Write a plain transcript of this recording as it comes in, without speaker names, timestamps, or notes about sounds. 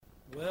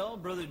Well,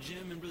 Brother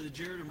Jim and Brother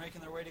Jared are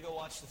making their way to go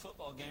watch the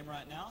football game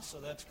right now,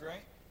 so that's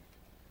great.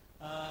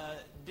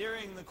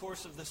 During the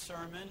course of the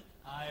sermon,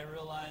 I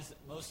realize that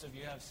most of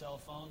you have cell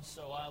phones,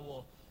 so I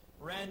will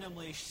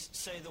randomly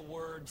say the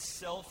word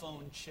cell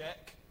phone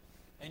check,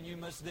 and you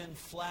must then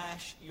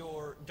flash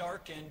your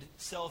darkened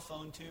cell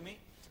phone to me.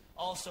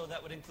 Also,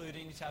 that would include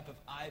any type of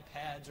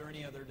iPads or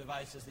any other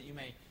devices that you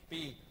may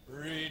be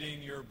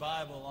reading your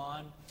Bible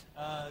on.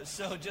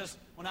 So just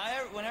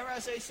whenever I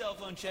say cell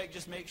phone check,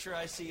 just make sure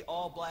I see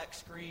all black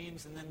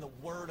screens and then the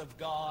Word of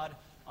God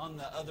on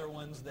the other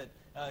ones that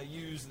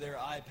use their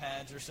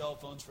iPads or cell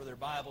phones for their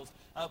Bibles.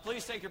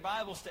 Please take your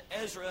Bibles to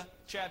Ezra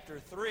chapter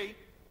 3.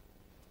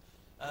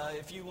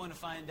 If you want to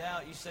find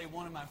out, you say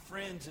one of my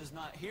friends is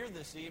not here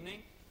this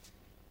evening.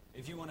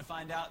 If you want to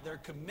find out their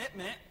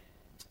commitment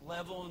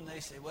level, and they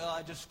say, well,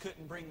 I just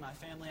couldn't bring my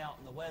family out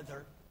in the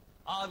weather.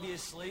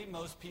 Obviously,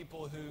 most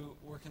people who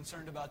were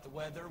concerned about the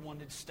weather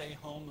wanted to stay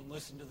home and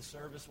listen to the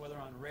service, whether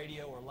on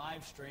radio or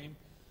live stream.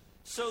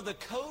 So the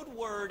code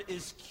word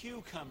is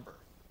cucumber.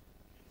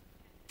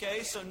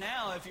 Okay, so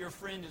now if your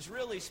friend is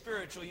really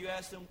spiritual, you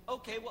ask them,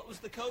 okay, what was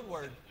the code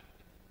word?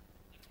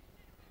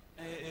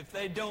 If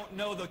they don't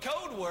know the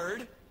code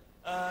word,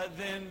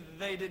 then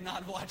they did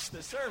not watch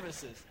the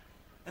services.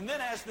 And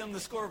then ask them the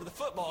score of the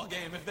football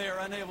game if they are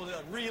unable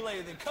to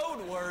relay the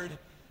code word,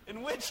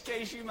 in which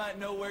case you might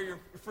know where your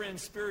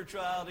friend's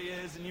spirituality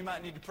is, and you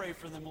might need to pray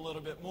for them a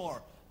little bit more.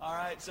 All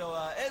right, so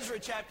Ezra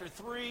chapter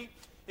 3.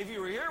 If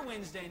you were here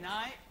Wednesday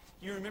night,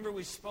 you remember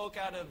we spoke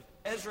out of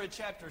Ezra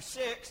chapter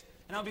 6.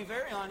 And I'll be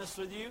very honest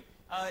with you,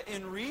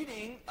 in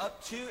reading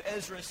up to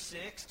Ezra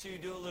 6 to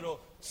do a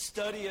little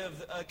study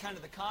of kind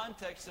of the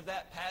context of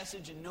that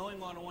passage and knowing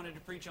what I wanted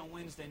to preach on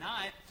Wednesday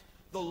night,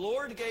 the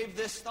Lord gave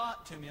this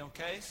thought to me,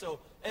 okay? So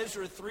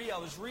Ezra 3, I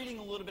was reading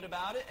a little bit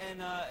about it,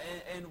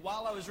 and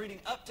while I was reading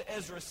up to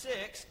Ezra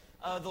 6,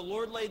 the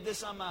Lord laid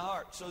this on my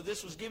heart. So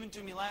this was given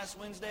to me last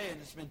Wednesday, and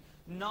it's been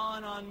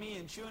gnawing on me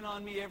and chewing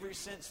on me ever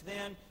since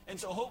then, and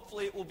so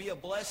hopefully it will be a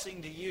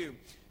blessing to you.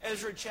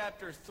 Ezra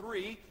chapter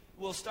 3,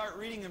 we'll start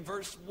reading in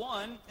verse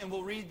 1, and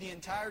we'll read the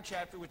entire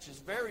chapter, which is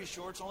very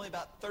short. It's only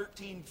about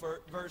 13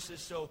 verses,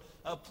 so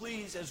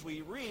please, as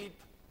we read,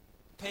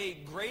 pay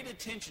great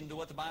attention to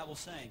what the Bible's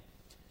saying.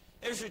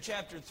 Ezra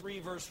chapter 3,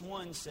 verse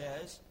 1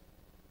 says,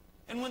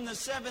 "And when the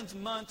 7th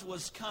month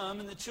was come,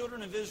 and the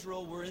children of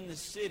Israel were in the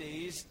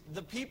cities,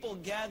 the people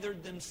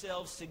gathered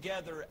themselves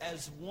together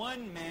as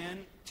one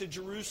man to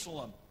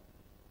Jerusalem.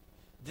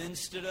 Then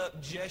stood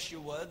up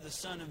Jeshua, the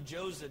son of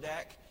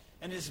Jozadak,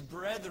 and his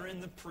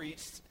brethren the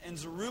priests, and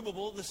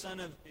Zerubbabel, the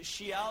son of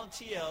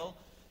Shealtiel,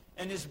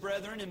 and his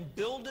brethren, and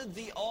builded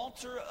the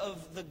altar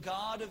of the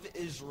God of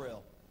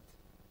Israel,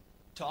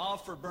 to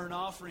offer burnt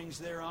offerings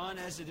thereon,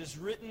 as it is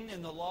written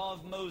in the law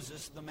of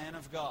Moses, the man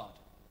of God.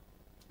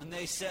 And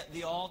they set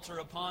the altar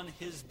upon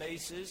his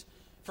bases,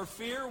 for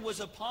fear was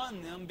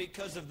upon them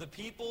because of the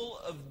people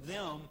of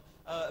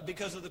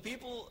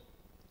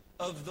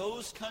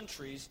those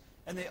countries,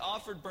 and they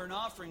offered burnt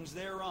offerings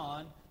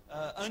thereon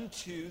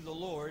unto the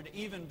Lord,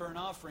 even burnt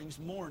offerings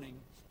morning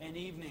and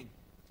evening.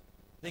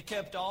 They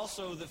kept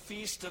also the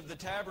feast of the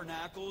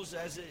tabernacles,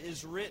 as it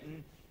is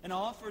written, and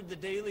offered the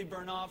daily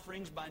burnt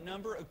offerings by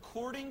number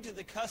according to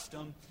the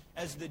custom,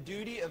 as the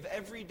duty of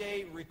every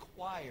day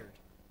required.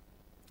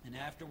 And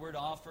afterward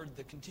offered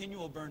the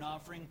continual burnt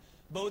offering,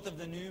 both of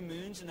the new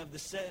moons and of the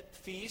set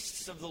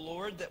feasts of the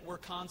Lord that were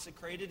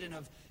consecrated, and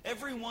of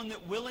every one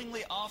that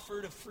willingly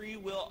offered a free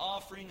will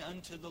offering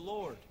unto the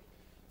Lord.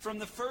 From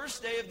the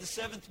first day of the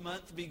 7th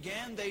month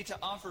began they to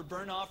offer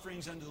burnt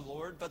offerings unto the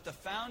Lord, but the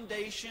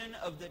foundation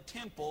of the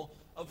temple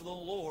of the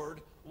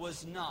Lord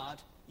was not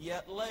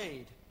yet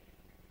laid."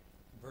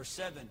 Verse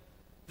 7,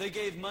 "They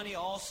gave money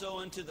also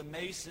unto the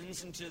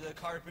masons and to the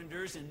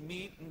carpenters, and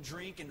meat and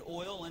drink and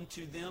oil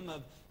unto them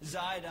of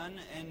Zidon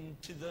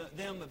and to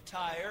them of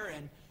Tyre,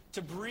 and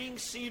to bring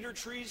cedar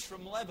trees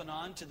from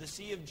Lebanon to the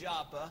sea of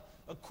Joppa,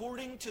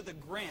 according to the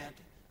grant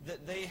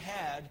that they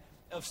had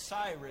of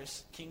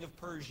Cyrus, king of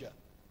Persia.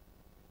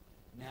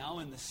 Now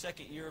in the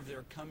 2nd year of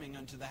their coming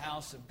unto the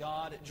house of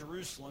God at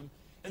Jerusalem,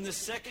 in the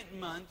 2nd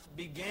month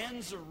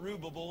began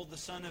Zerubbabel the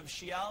son of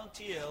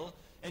Shealtiel,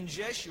 and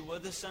Jeshua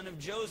the son of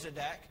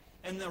Jozadak,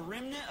 and the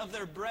remnant of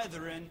their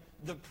brethren,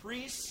 the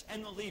priests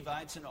and the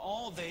Levites, and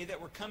all they that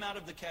were come out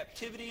of the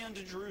captivity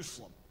unto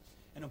Jerusalem,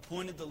 and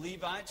appointed the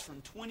Levites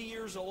from 20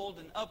 years old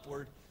and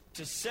upward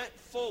to set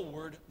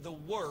forward the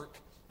work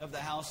of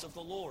the house of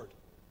the Lord.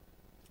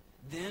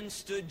 Then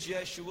stood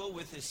Jeshua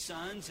with his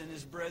sons and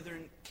his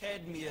brethren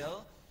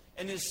Kadmiel,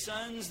 and his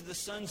sons, the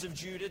sons of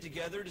Judah,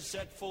 together to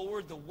set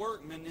forward the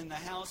workmen in the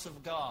house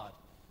of God,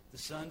 the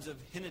sons of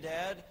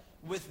Henadad,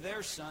 with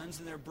their sons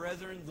and their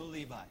brethren, the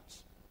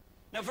Levites."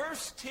 Now,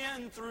 verse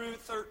 10 through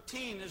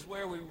 13 is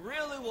where we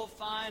really will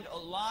find a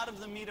lot of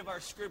the meat of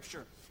our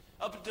Scripture.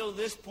 Up until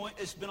this point,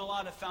 it's been a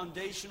lot of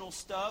foundational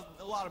stuff,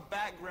 a lot of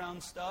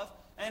background stuff,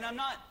 and I'm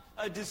not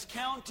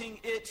discounting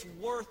its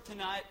worth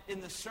tonight in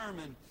the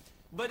sermon.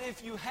 But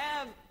if you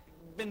have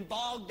been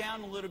bogged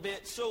down a little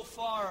bit so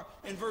far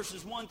in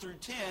verses 1 through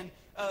 10,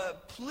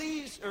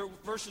 please, or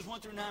verses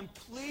 1 through 9,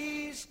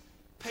 please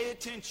pay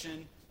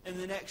attention in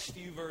the next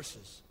few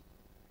verses.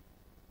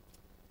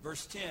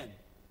 Verse 10.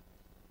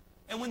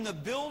 And when the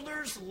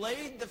builders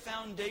laid the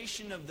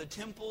foundation of the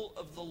temple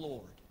of the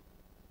Lord,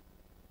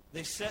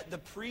 they set the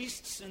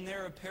priests in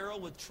their apparel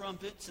with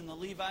trumpets, and the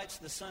Levites,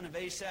 the son of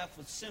Asaph,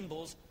 with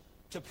cymbals,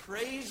 to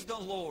praise the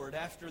Lord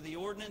after the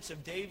ordinance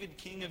of David,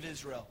 king of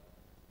Israel.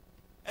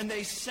 And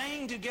they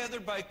sang together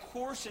by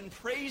course in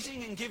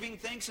praising and giving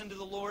thanks unto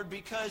the Lord,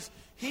 because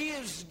he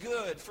is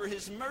good, for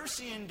his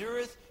mercy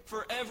endureth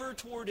forever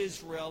toward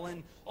Israel.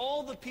 And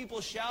all the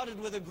people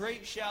shouted with a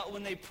great shout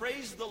when they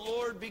praised the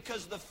Lord,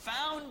 because the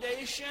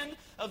foundation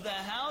of the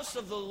house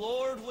of the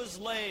Lord was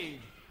laid.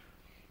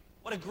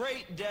 What a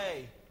great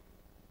day.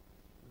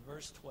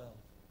 Verse 12.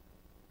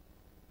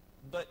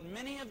 But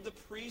many of the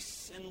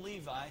priests and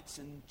Levites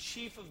and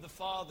chief of the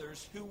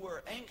fathers, who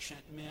were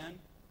ancient men,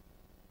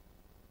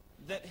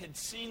 that had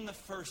seen the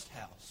first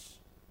house,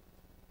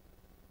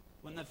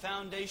 when the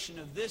foundation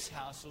of this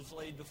house was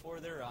laid before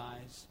their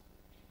eyes,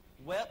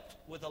 wept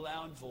with a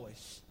loud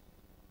voice.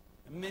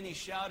 And many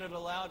shouted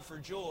aloud for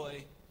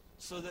joy,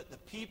 so that the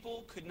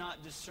people could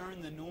not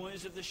discern the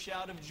noise of the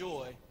shout of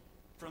joy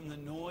from the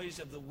noise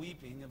of the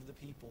weeping of the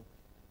people.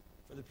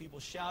 For the people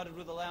shouted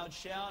with a loud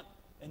shout,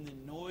 and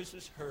the noise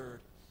was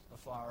heard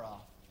afar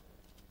off.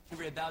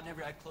 Every eye bowed and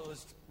every eye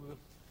closed. We'll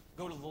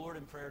go to the Lord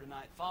in prayer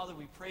tonight. Father,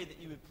 we pray that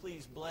you would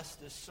please bless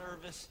this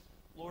service.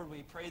 Lord,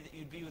 we pray that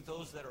you'd be with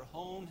those that are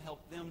home.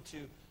 Help them to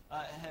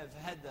have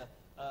had the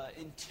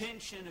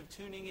intention of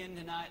tuning in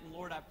tonight. And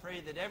Lord, I pray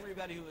that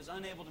everybody who was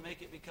unable to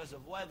make it because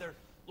of weather,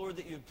 Lord,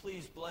 that you would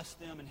please bless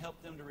them and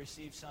help them to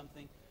receive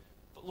something.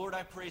 But Lord,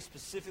 I pray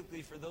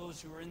specifically for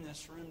those who are in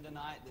this room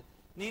tonight that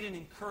need an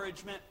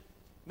encouragement.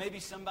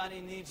 Maybe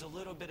somebody needs a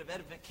little bit of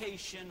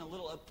edification, a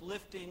little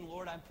uplifting.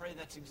 Lord, I pray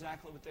that's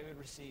exactly what they would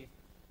receive.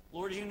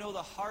 Lord, you know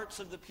the hearts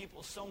of the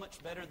people so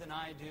much better than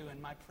I do,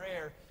 and my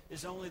prayer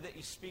is only that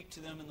you speak to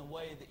them in the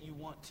way that you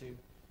want to.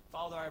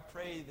 Father, I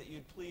pray that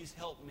you'd please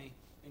help me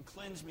and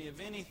cleanse me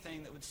of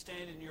anything that would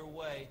stand in your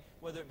way,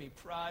 whether it be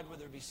pride,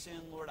 whether it be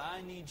sin. Lord,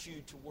 I need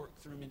you to work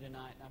through me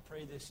tonight, and I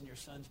pray this in your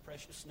Son's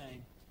precious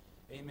name.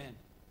 Amen.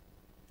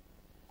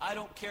 I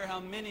don't care how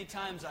many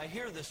times I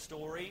hear this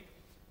story.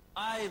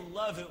 I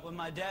love it when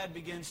my dad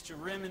begins to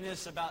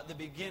reminisce about the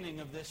beginning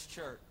of this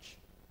church.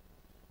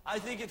 I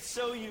think it's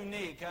so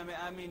unique.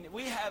 I mean,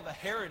 we have a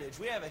heritage.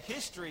 We have a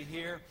history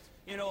here.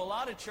 You know, a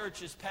lot of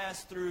churches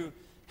pass through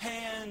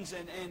hands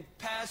and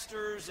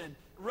pastors and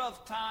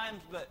rough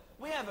times, but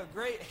we have a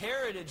great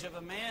heritage of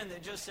a man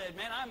that just said,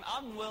 man,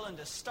 I'm willing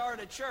to start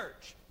a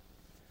church.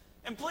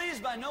 And please,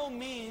 by no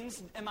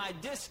means am I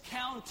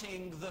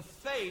discounting the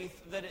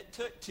faith that it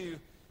took to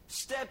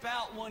step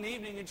out one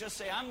evening and just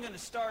say, I'm going to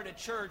start a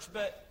church.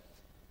 But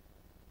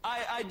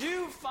I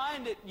do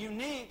find it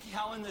unique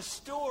how in the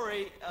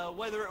story,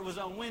 whether it was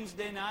on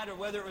Wednesday night or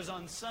whether it was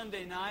on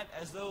Sunday night,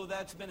 as though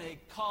that's been a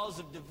cause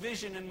of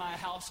division in my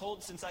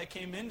household since I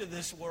came into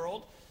this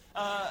world,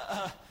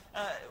 I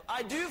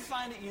do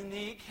find it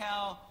unique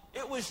how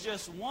it was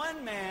just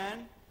one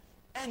man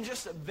and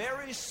just a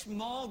very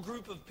small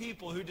group of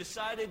people who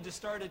decided to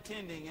start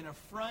attending in a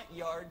front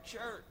yard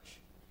church.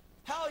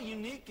 How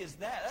unique is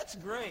that? That's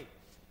great.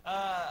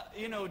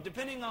 You know,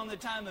 depending on the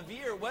time of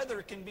year,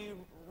 weather can be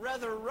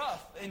rather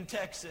rough in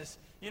Texas.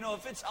 You know,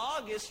 if it's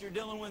August, you're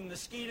dealing with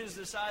mosquitoes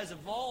the size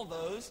of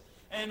Volvos.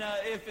 And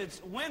if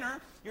it's winter,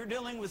 you're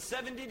dealing with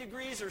 70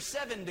 degrees or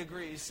 7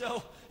 degrees.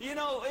 So, you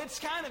know, it's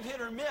kind of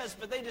hit or miss.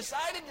 But they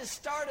decided to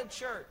start a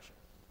church.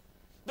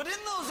 But in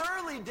those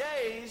early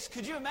days,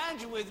 could you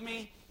imagine with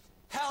me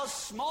how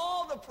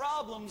small the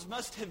problems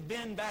must have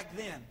been back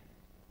then?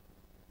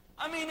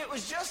 I mean, it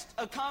was just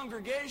a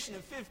congregation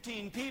of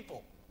 15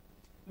 people.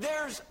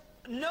 There's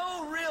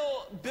no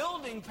real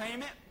building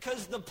payment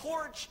because the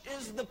porch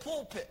is the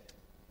pulpit.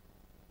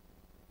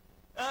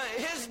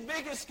 His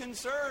biggest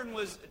concern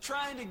was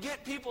trying to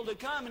get people to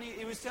come, and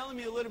he was telling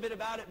me a little bit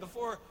about it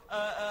before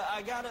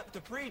I got up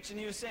to preach, and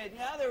he was saying,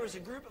 yeah, there was a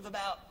group of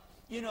about,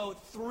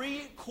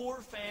 3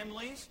 core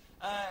families,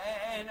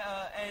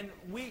 and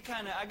we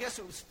kind of, I guess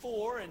it was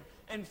 4,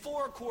 and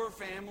 4 core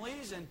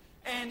families,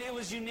 and it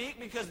was unique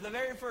because the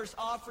very first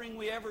offering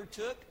we ever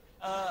took,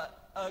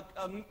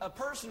 a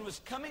person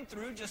was coming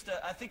through,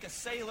 I think a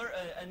sailor,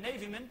 a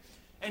Navyman,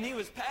 and he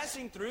was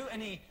passing through,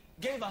 and he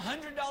gave a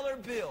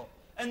 $100 bill.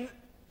 And,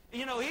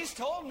 he's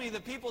told me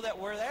the people that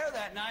were there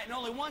that night, and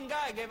only one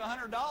guy gave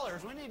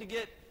 $100. We need to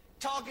get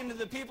talking to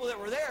the people that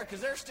were there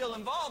because they're still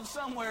involved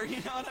somewhere, you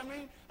know what I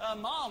mean?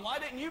 Mom, why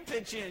didn't you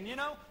pitch in,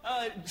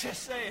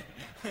 just saying.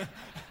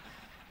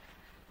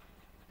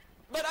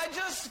 But I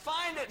just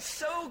find it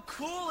so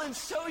cool and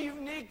so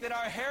unique that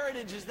our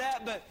heritage is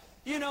that. But,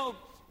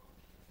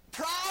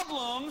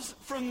 problems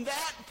from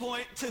that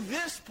point to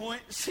this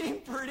point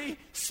seem pretty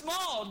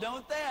small,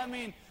 don't they? I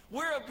mean,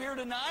 we're up here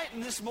tonight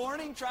and this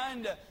morning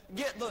trying to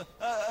get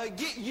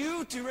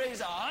you to raise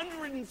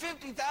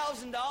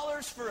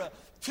 $150,000 for a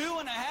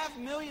 $2.5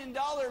 million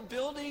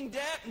building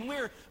debt, and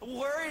we're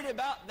worried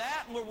about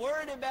that, and we're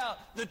worried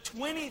about the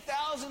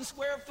 20,000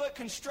 square foot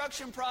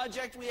construction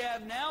project we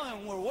have now,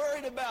 and we're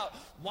worried about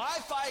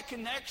Wi-Fi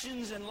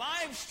connections and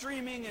live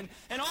streaming and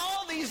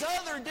all these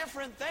other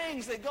different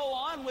things that go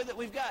on with it.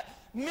 We've got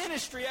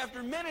ministry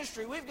after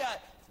ministry. We've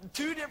got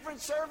 2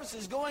 different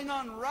services going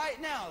on right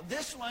now.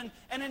 This one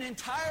and an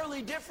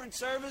entirely different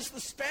service, the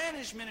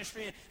Spanish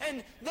ministry.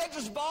 And that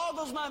just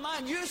boggles my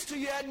mind. Used to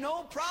you had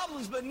no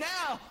problems, but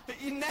now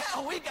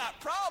we got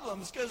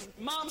problems because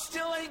Mom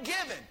still ain't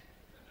giving.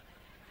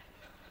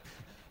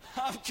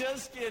 I'm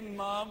just kidding,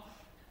 Mom.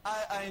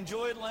 I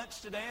enjoyed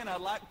lunch today, and I'd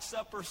like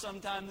supper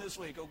sometime this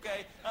week,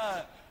 okay?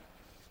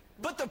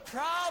 But the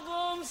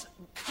problems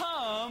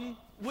come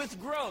with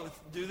growth,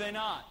 do they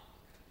not?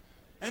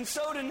 And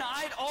so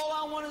tonight, all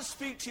I want to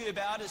speak to you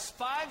about is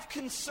 5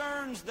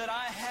 concerns that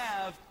I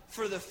have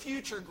for the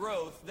future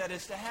growth that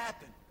is to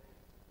happen.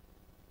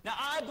 Now,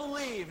 I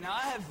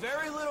have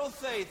very little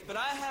faith, but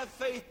I have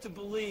faith to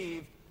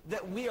believe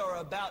that we are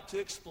about to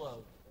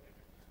explode.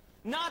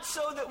 Not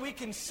so that we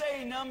can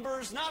say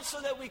numbers, not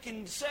so that we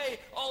can say,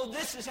 oh,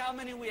 this is how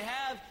many we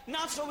have,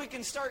 not so we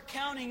can start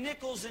counting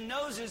nickels and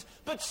noses,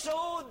 but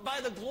so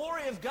by the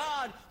glory of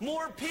God,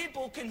 more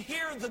people can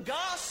hear the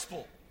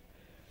gospel.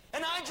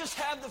 And I just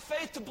have the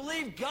faith to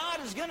believe God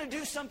is going to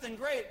do something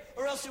great,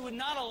 or else He would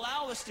not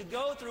allow us to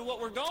go through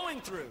what we're going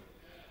through.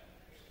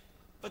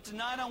 But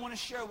tonight I want to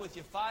share with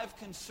you 5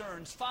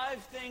 concerns, 5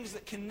 things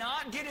that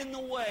cannot get in the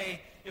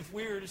way if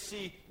we are to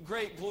see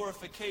great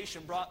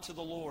glorification brought to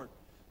the Lord.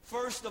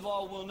 First of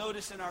all, we'll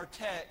notice in our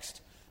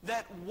text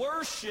that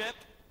worship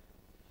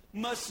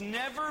must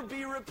never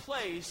be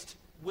replaced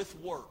with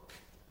work.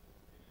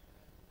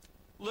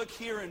 Look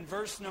here in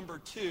verse number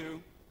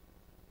 2.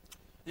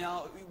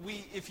 Now,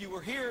 if you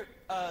were here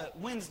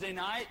Wednesday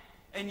night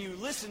and you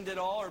listened at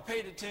all or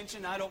paid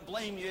attention, I don't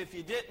blame you if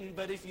you didn't,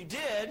 but if you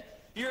did,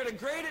 you're at a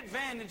great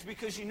advantage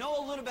because you know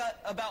a little bit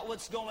about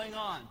what's going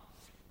on.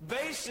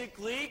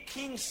 Basically,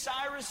 King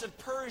Cyrus of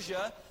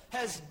Persia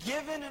has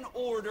given an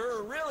order,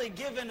 or really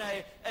given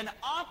an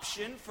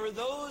option for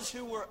those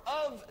who were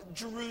of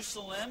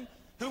Jerusalem,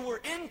 who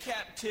were in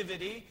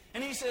captivity,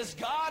 and he says,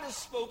 God has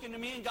spoken to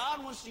me and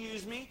God wants to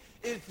use me.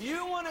 If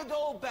you want to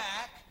go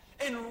back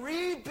and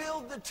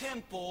rebuild the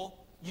temple,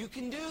 you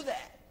can do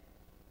that.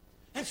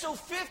 And so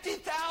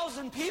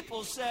 50,000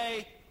 people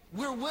say,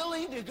 we're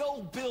willing to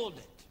go build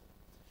it.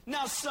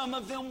 Now, some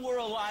of them were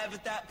alive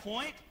at that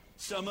point.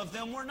 Some of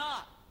them were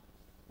not.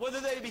 Whether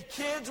they be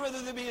kids,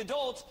 whether they be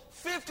adults,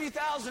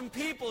 50,000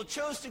 people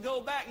chose to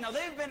go back. Now,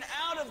 they've been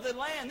out of the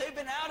land. They've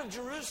been out of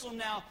Jerusalem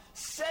now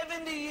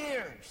 70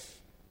 years.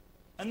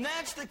 And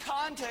that's the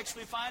context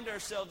we find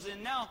ourselves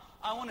in. Now,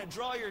 I want to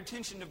draw your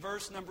attention to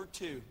verse number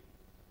 2.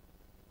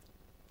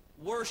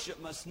 Worship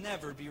must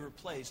never be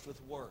replaced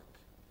with work.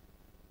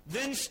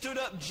 Then stood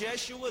up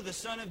Jeshua, the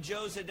son of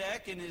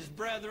Josedek, and his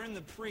brethren,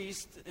 the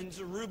priests, and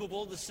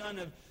Zerubbabel, the son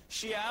of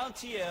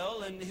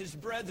Shealtiel, and his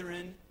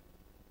brethren,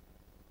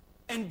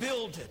 and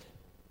builded.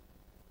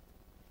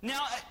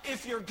 Now,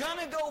 if you're going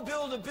to go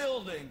build a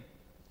building,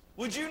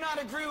 would you not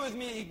agree with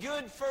me? A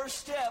good first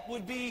step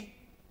would be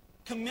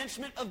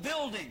commencement of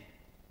building.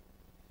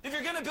 If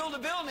you're going to build a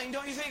building,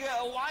 don't you think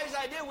a wise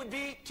idea would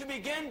be to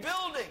begin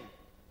building?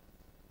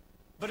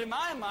 But in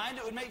my mind,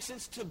 it would make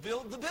sense to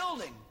build the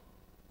building.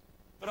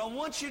 But I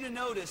want you to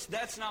notice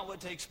that's not what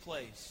takes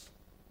place.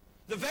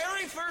 The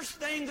very first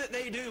thing that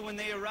they do when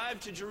they arrive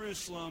to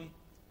Jerusalem,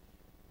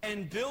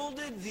 and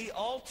builded the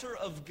altar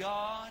of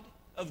God,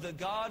 of the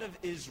God of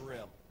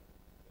Israel.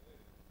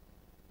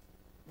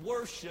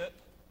 Worship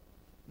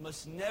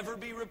must never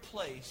be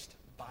replaced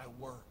by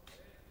work.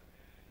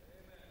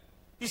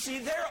 You see,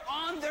 they're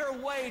on their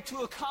way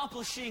to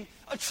accomplishing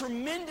a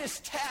tremendous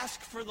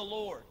task for the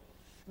Lord.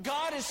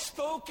 God has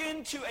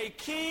spoken to a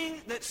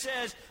king that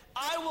says,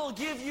 I will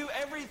give you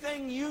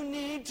everything you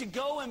need to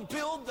go and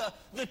build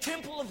the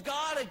temple of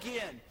God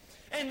again.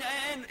 And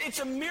it's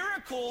a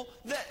miracle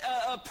that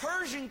a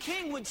Persian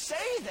king would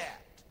say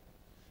that.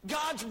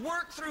 God's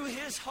worked through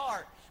his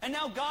heart. And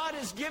now God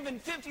has given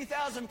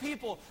 50,000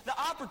 people the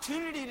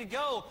opportunity to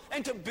go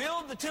and to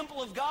build the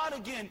temple of God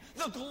again.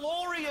 The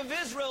glory of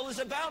Israel is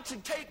about to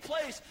take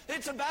place.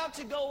 It's about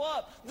to go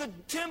up. The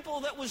temple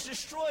that was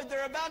destroyed,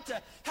 they're about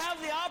to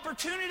have the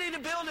opportunity to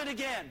build it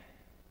again.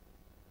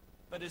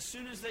 But as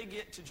soon as they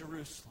get to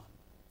Jerusalem,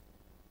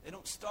 they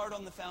don't start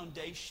on the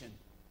foundation.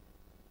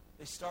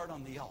 They start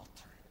on the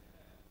altar.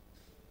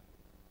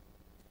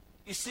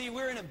 You see,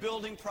 we're in a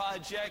building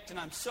project, and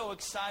I'm so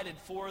excited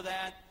for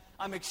that.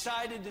 I'm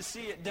excited to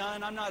see it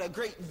done. I'm not a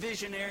great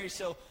visionary,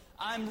 so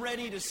I'm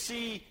ready to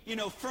see,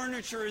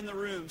 furniture in the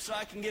room so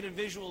I can get a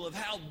visual of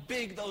how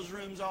big those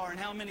rooms are and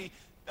how many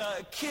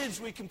kids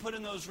we can put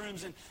in those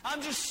rooms. And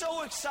I'm just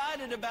so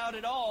excited about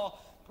it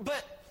all.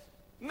 But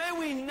may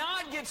we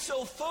not get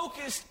so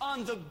focused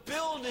on the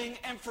building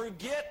and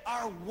forget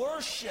our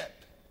worship.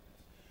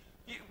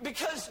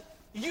 Because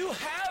you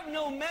have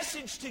no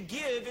message to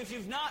give if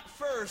you've not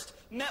first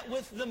met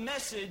with the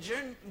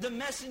messenger,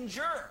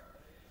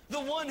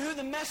 the one who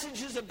the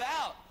message is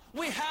about.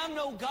 We have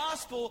no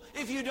gospel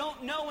if you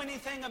don't know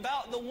anything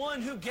about the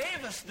one who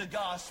gave us the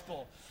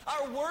gospel.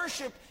 Our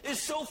worship is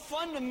so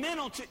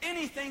fundamental to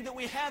anything that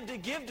we have to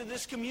give to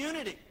this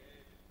community.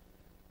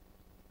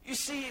 You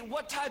see,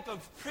 what type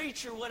of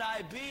preacher would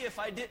I be if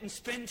I didn't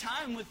spend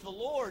time with the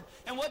Lord?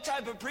 And what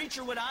type of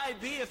preacher would I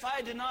be if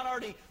I did not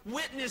already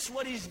witness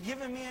what He's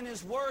given me in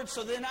His Word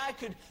so then I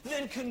could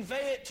then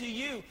convey it to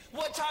you?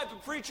 What type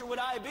of preacher would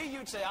I be?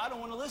 You'd say, I don't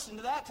want to listen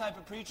to that type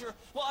of preacher.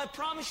 Well, I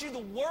promise you the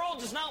world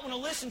does not want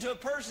to listen to a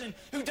person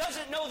who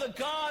doesn't know the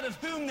God of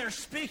whom they're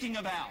speaking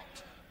about.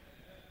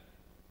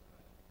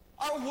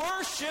 Our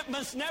worship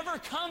must never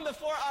come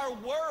before our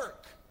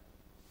work.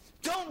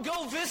 Don't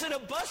go visit a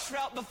bus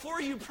route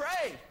before you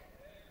pray.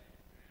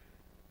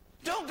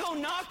 Don't go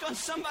knock on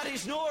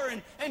somebody's door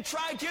and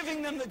try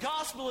giving them the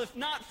gospel if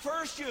not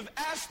first you have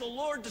asked the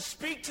Lord to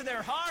speak to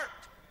their heart.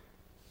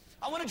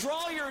 I want to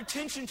draw your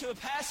attention to a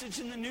passage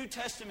in the New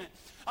Testament.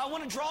 I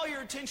want to draw your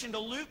attention to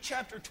Luke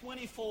chapter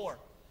 24.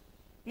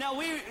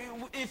 Now,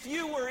 if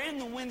you were in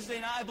the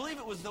Wednesday night, I believe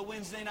it was the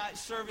Wednesday night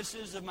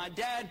services of my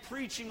dad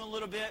preaching a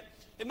little bit.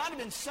 It might have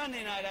been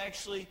Sunday night,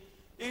 actually.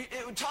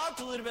 It talked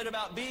a little bit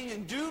about being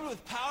endued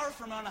with power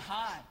from on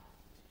high.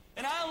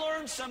 And I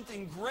learned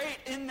something great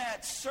in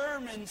that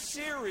sermon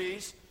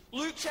series,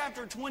 Luke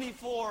chapter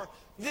 24.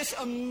 This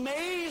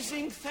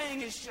amazing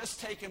thing has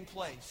just taken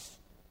place.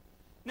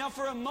 Now,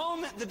 for a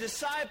moment, the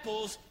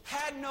disciples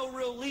had no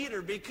real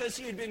leader because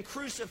He had been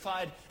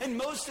crucified, and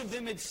most of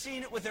them had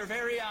seen it with their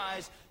very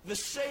eyes, the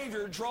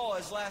Savior draw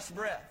His last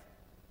breath.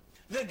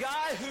 The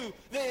guy who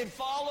they had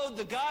followed,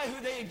 the guy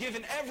who they had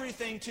given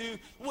everything to,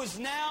 was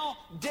now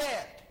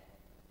dead.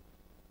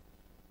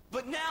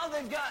 But now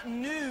they've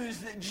gotten news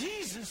that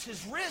Jesus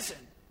has risen.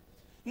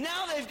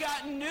 Now they've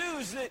gotten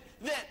news that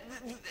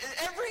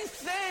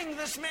everything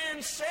this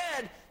man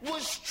said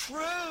was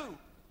true.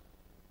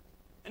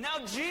 And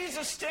now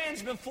Jesus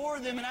stands before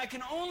them, and I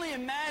can only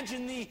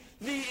imagine the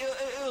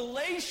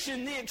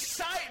elation, the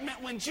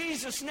excitement when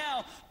Jesus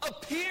now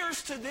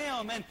appears to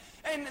them.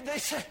 And they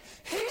say,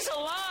 He's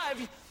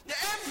alive.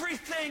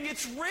 Everything,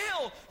 it's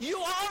real. You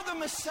are the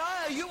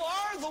Messiah. You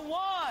are the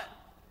one.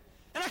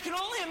 And I can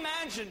only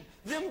imagine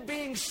them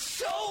being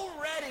so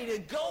ready to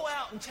go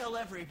out and tell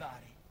everybody.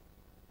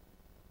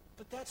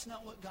 But that's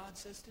not what God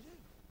says to do.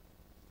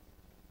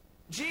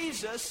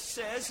 Jesus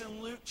says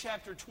in Luke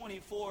chapter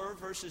 24,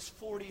 verses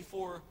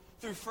 44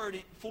 through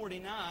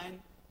 49,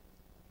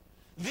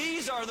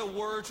 These are the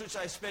words which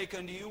I spake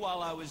unto you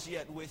while I was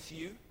yet with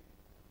you,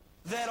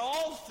 that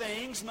all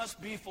things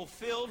must be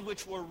fulfilled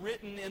which were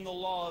written in the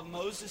law of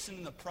Moses and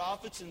in the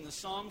prophets and the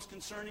Psalms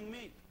concerning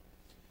me.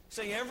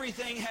 Saying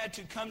everything had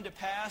to come to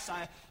pass.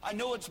 I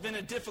know it's been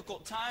a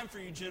difficult time for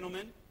you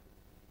gentlemen.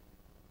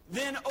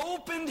 Then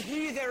opened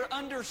He their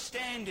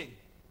understanding,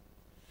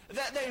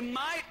 that they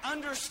might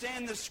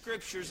understand the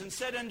Scriptures, and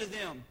said unto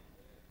them,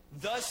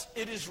 Thus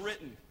it is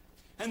written,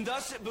 and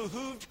thus it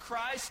behooved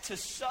Christ to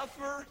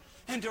suffer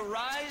and to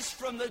rise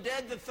from the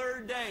dead the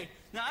third day.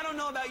 Now, I don't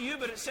know about you,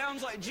 but it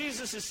sounds like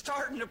Jesus is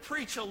starting to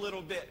preach a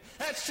little bit.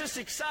 That's just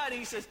exciting.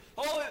 He says,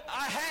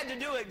 I had to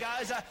do it,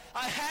 guys.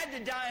 I had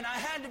to die, and I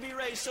had to be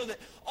raised so that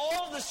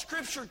all the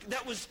Scripture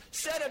that was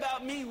said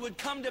about me would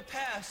come to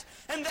pass,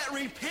 and that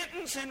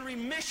repentance and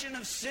remission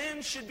of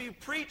sins should be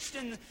preached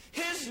in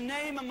His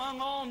name among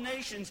all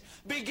nations,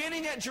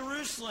 beginning at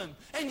Jerusalem.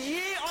 And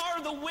ye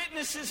are the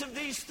witnesses of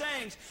these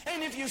things.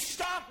 And if you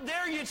stop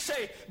there, you'd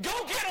say,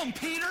 Go get them,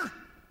 Peter.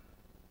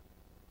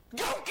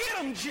 Go get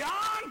him,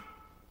 John.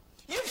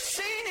 You've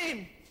seen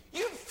Him.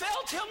 You've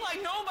felt Him like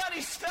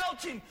nobody's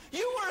felt Him.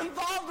 You were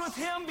involved with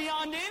Him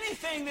beyond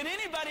anything that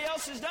anybody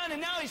else has done,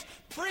 and now He's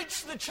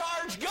preached the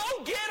charge.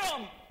 Go get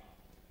Him.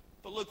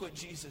 But look what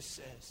Jesus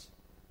says.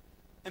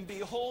 And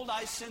behold,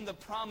 I send the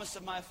promise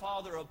of my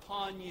Father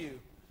upon you.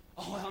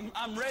 Oh,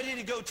 I'm ready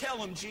to go tell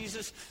Him,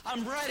 Jesus.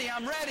 I'm ready.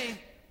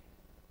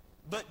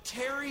 But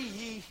tarry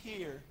ye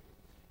here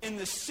in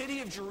the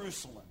city of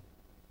Jerusalem.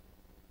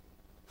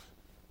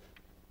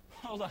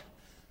 Hold on.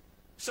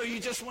 So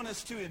you just want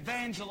us to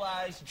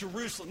evangelize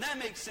Jerusalem. That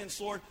makes sense,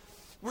 Lord.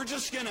 We're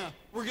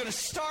gonna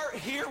start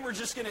here. We're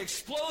just gonna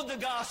explode the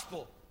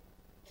gospel.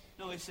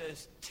 No, He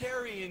says,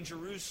 tarry in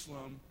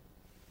Jerusalem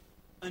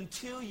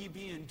until ye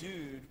be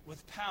endued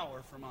with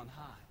power from on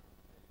high.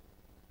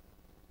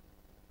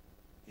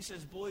 He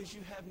says, boys,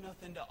 you have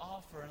nothing to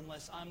offer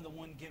unless I'm the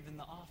one giving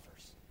the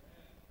offers.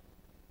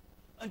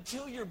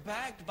 Until you're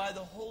backed by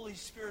the Holy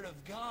Spirit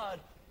of God,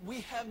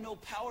 we have no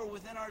power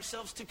within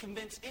ourselves to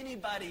convince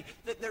anybody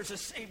that there's a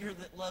Savior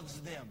that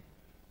loves them.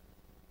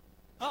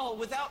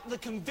 Without the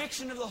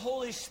conviction of the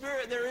Holy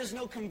Spirit, there is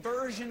no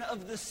conversion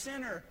of the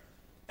sinner.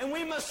 And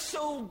we must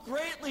so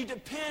greatly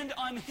depend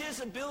on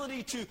His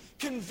ability to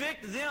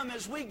convict them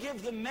as we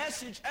give the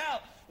message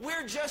out.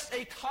 We're just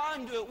a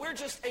conduit. We're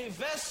just a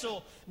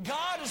vessel.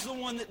 God is the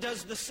one that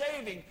does the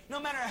saving. No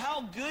matter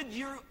how good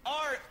you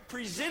are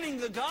presenting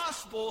the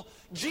gospel,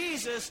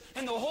 Jesus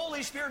and the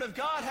Holy Spirit of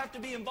God have to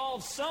be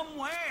involved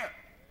somewhere.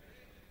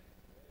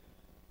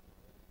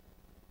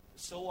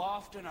 So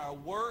often our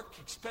work,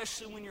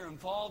 especially when you're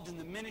involved in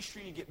the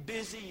ministry, you get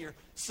busy, you're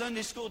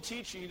Sunday school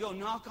teacher, you go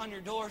knock on your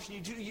doors and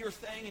you do your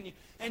thing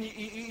and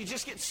you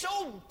just get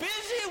so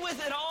busy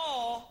with it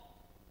all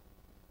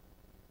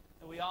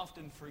that we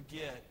often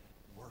forget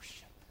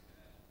worship.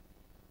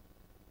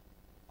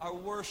 Our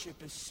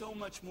worship is so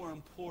much more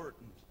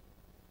important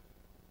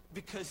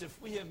because if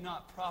we have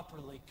not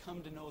properly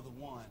come to know the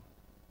one,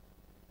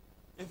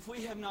 if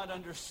we have not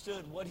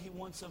understood what He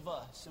wants of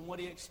us and what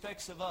He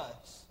expects of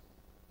us,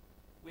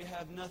 we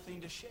have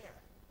nothing to share.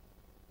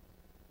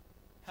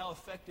 How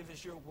effective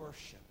is your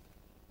worship?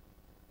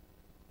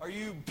 Are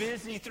you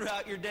busy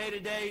throughout your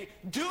day-to-day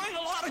doing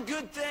a lot of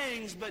good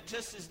things, but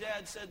just as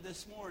Dad said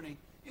this morning,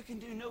 you can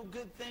do no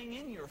good thing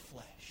in your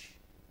flesh?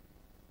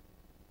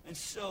 And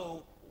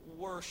so,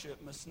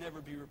 worship must never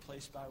be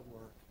replaced by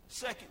work.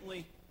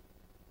 Secondly,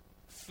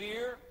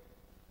 fear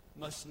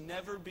must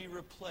never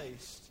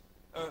replace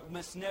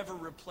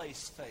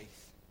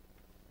faith.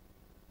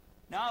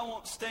 Now, I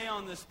won't stay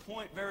on this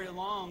point very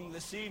long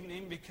this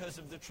evening because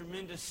of the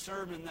tremendous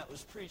sermon that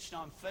was preached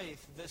on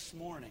faith this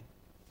morning.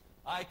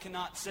 I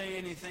cannot say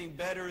anything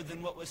better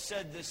than what was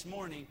said this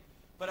morning,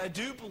 but I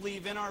do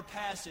believe in our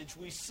passage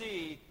we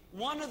see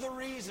one of the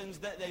reasons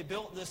that they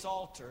built this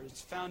altar.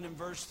 It's found in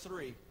verse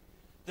 3.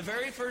 The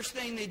very first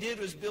thing they did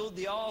was build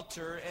the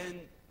altar, and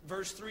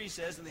verse 3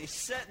 says, and they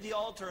set the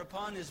altar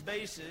upon his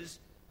bases,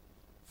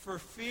 for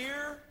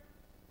fear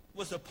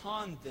was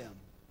upon them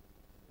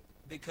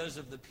because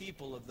of the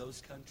people of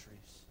those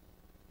countries.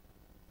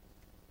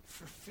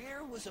 For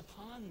fear was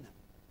upon them.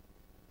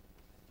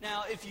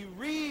 Now, if you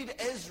read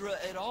Ezra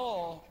at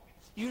all,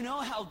 you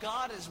know how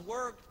God has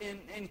worked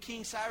in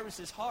King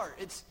Cyrus's heart.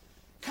 It's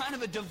kind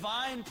of a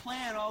divine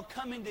plan all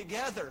coming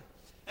together.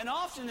 And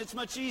often it's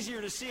much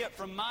easier to see it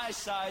from my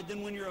side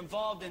than when you're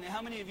involved in it.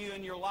 How many of you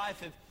in your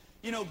life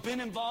have been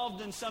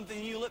involved in something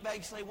and you look back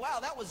and say, wow,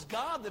 that was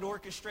God that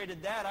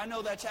orchestrated that. I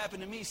know that's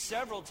happened to me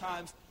several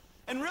times.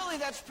 And really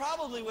that's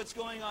probably what's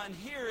going on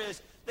here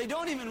is they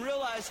don't even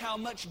realize how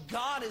much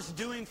God is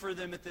doing for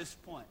them at this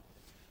point.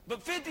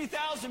 But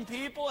 50,000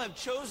 people have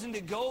chosen to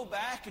go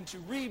back and to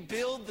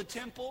rebuild the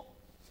temple.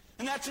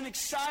 And that's an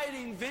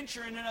exciting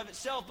venture in and of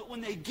itself. But when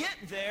they get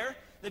there,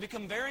 they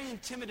become very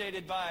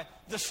intimidated by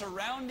the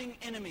surrounding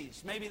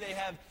enemies. Maybe they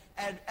have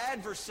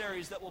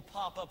adversaries that will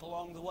pop up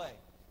along the way.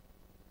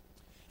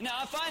 Now,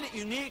 I find it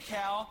unique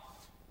how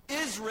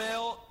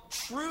Israel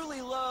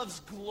truly loves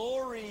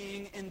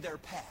glorying in their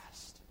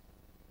past.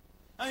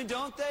 I mean,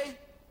 don't they?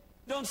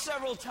 Don't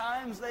several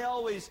times they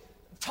always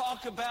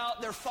talk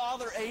about their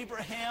father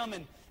Abraham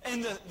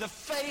and the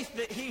faith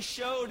that he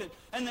showed.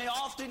 And they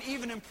often,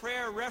 even in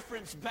prayer,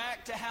 reference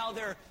back to how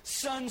they're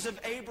sons of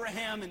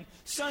Abraham and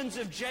sons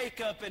of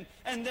Jacob. And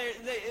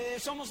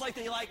it's almost like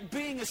they like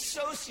being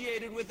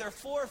associated with their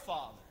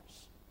forefathers.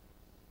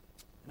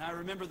 And I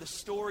remember the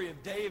story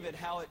of David,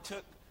 how it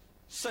took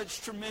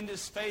such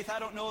tremendous faith. I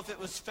don't know if it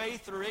was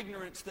faith or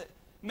ignorance that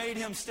made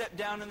him step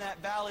down in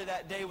that valley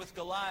that day with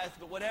Goliath,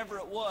 but whatever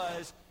it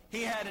was,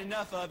 he had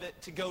enough of it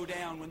to go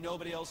down when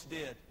nobody else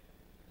did.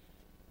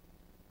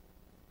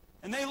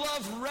 And they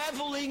love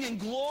reveling and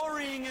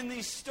glorying in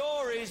these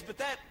stories, but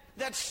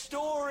that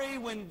story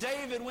when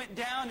David went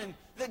down and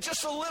that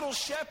just a little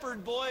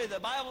shepherd boy, the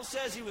Bible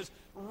says he was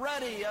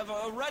ruddy, of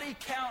a ruddy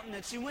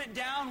countenance. He went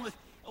down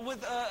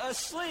with a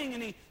sling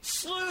and he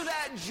slew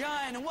that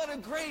giant. And what a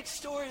great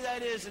story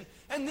that is.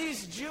 And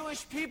these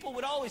Jewish people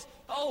would always,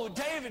 oh,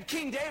 David,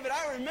 King David,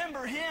 I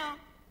remember him.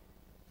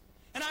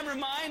 And I'm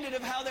reminded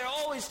of how they're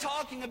always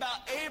talking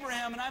about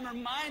Abraham, and I'm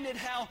reminded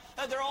how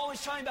they're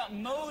always talking about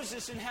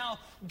Moses and how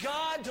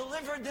God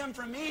delivered them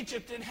from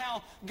Egypt and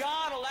how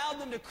God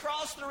allowed them to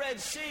cross the Red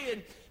Sea,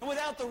 and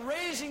without the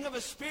raising of a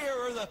spear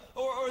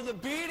or the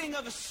beating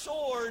of a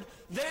sword,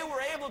 they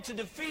were able to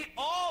defeat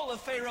all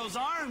of Pharaoh's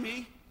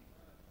army.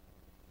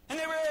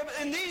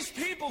 And these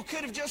people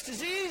could have just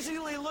as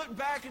easily looked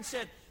back and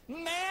said,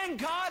 man,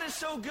 God is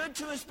so good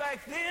to us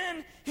back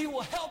then, He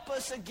will help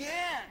us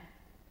again.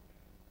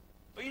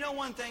 But you know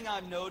one thing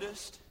I've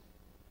noticed?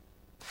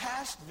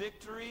 Past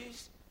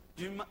victories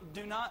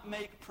do not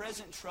make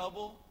present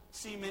trouble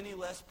seem any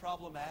less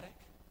problematic.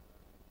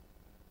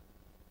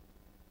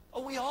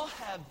 Oh, we all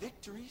have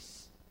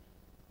victories.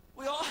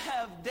 We all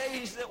have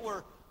days that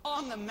we're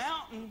on the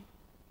mountain,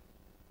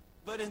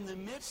 but in the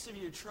midst of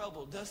your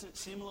trouble, doesn't it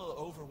seem a little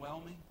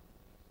overwhelming?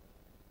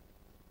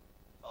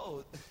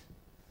 Oh,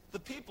 the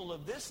people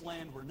of this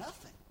land were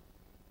nothing.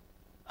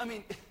 I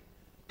mean,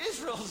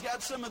 Israel's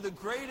got some of the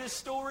greatest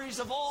stories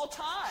of all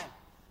time.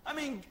 I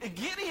mean,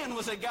 Gideon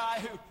was a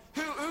guy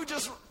who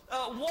just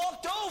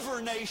walked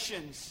over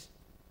nations.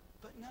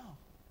 But no.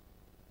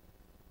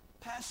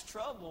 Past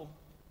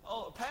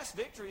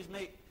victories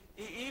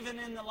even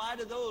in the light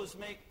of those,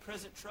 make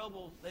present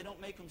trouble, they don't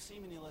make them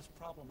seem any less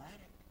problematic.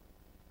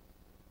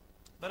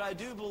 But I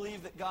do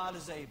believe that God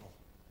is able.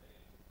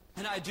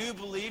 And I do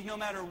believe no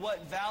matter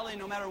what valley,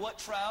 no matter what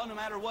trial, no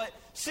matter what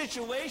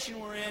situation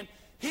we're in,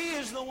 He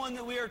is the one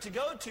that we are to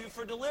go to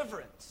for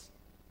deliverance.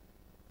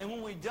 And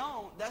when we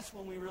don't, that's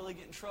when we really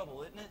get in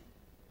trouble, isn't it?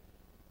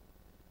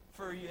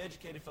 For you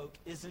educated folk,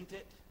 isn't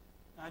it?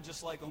 I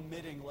just like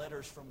omitting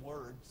letters from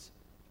words.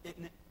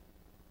 Isn't it?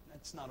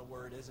 That's not a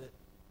word, is it?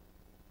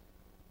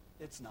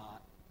 It's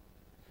not.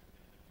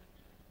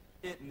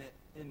 Isn't it?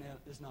 Isn't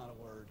it is not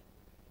a word.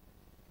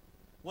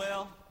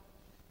 Well,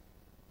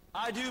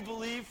 I do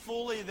believe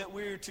fully that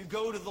we're to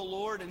go to the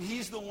Lord, and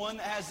He's the one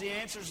that has the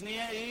answers, and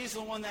He's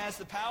the one that has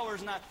the powers.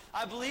 And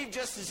I believe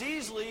just as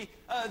easily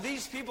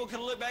these people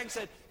could look back and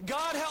say,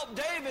 God helped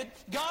David,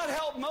 God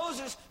helped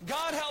Moses,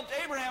 God helped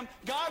Abraham,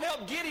 God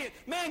helped Gideon.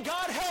 Man,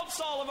 God helps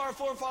all of our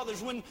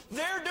forefathers. When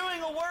they're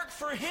doing a work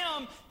for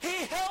Him, He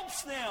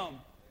helps them.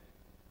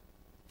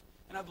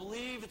 And I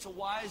believe it's a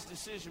wise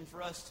decision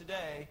for us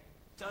today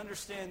to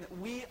understand that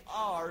we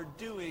are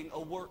doing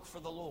a work for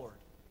the Lord.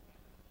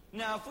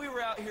 Now, if we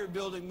were out here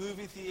building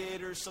movie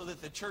theaters so that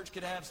the church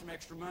could have some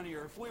extra money,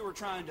 or if we were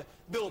trying to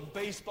build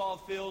baseball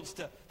fields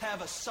to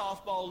have a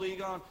softball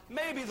league on,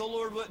 maybe the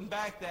Lord wouldn't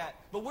back that.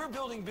 But we're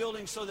building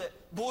buildings so that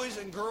boys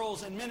and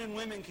girls and men and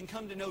women can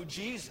come to know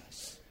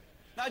Jesus.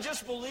 Now, I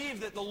just believe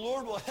that the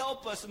Lord will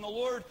help us and the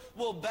Lord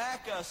will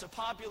back us. A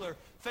popular,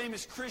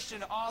 famous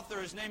Christian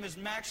author, his name is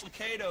Max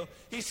Lucado,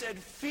 he said,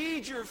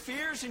 feed your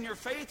fears and your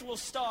faith will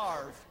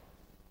starve.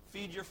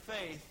 Feed your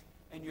faith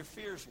and your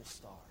fears will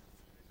starve.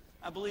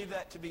 I believe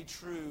that to be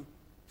true.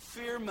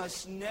 Fear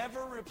must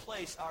never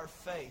replace our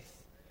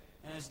faith.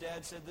 And as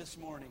Dad said this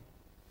morning,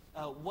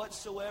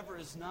 whatsoever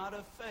is not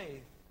of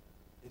faith,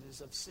 it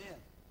is of sin.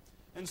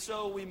 And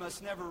so we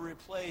must never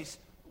replace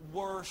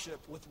worship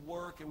with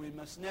work, and we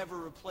must never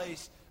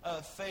replace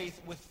faith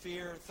with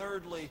fear.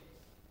 Thirdly,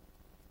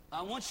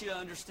 I want you to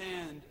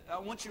understand, I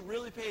want you to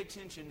really pay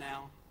attention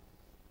now.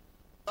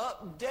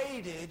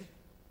 Updated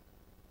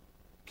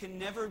can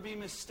never be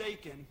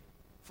mistaken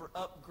for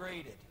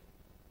upgraded.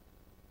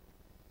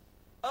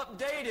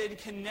 Updated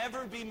can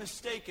never be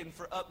mistaken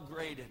for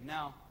upgraded.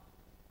 Now,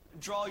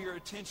 draw your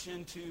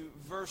attention to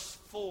verse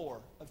 4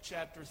 of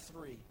chapter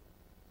 3.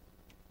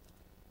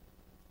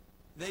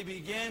 They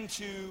begin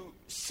to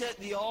set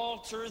the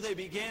altar.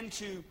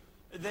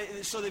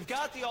 So they've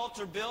got the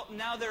altar built, and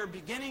now they're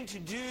beginning to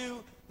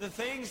do the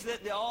things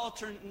that the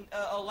altar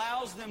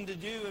allows them to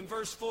do. In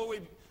verse 4, we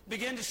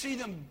begin to see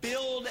them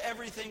build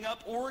everything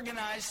up,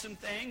 organize some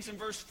things. In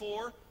verse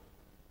 4,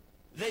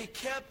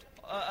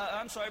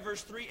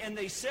 verse 3, and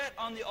they set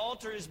on the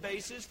altar his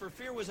bases, for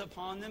fear was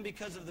upon them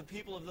because of the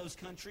people of those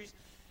countries.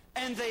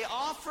 And they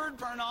offered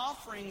burnt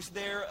offerings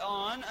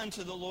thereon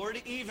unto the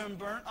Lord, even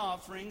burnt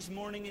offerings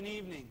morning and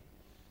evening.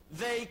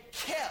 They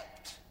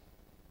kept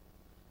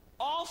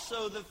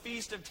also the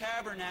Feast of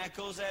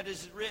Tabernacles, as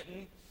is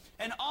written,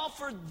 and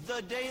offered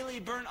the daily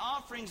burnt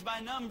offerings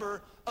by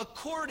number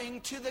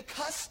according to the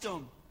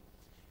custom,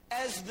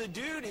 as the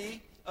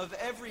duty of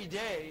every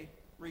day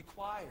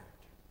required.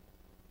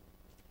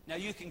 Now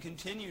you can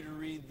continue to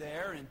read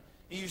there, and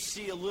you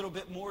see a little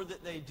bit more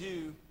that they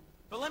do.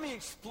 But let me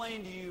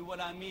explain to you what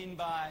I mean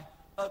by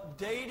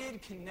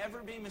updated can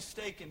never be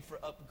mistaken for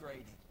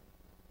upgraded.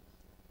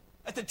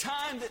 At the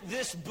time that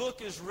this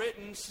book is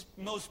written,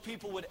 most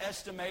people would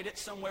estimate it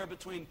somewhere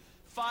between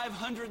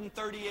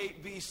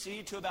 538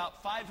 BC to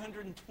about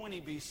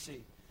 520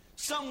 BC.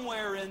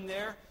 Somewhere in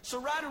there,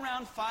 so right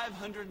around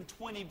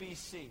 520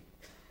 BC.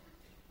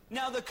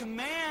 Now the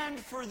command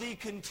for the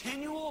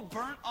continual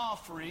burnt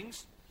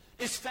offerings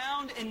is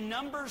found in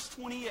Numbers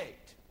 28.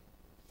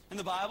 And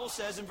the Bible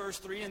says in verse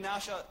 3, and thou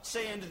shalt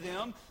say unto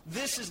them,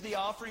 this is the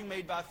offering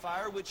made by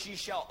fire, which ye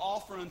shall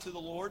offer unto the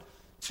Lord,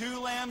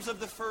 2 lambs of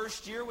the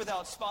first year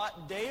without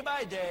spot, day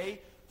by day,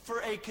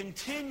 for a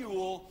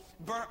continual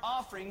burnt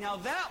offering. Now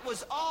that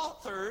was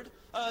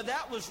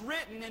that was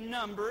written in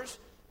Numbers,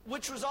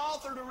 which was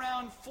authored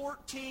around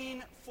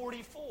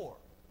 1444.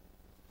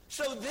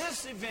 So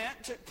this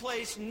event took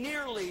place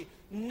nearly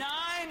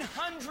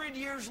 900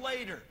 years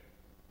later.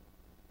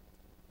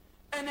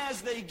 And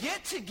as they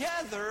get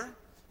together,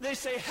 they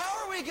say,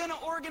 how are we going to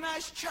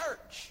organize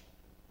church?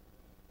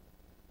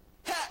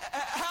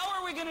 How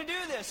are we going to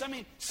do this? I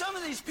mean, some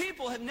of these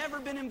people had never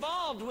been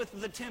involved with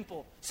the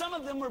temple. Some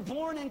of them were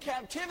born in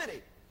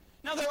captivity.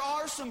 Now, there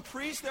are some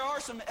priests, there are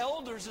some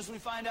elders, as we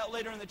find out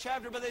later in the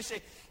chapter, but they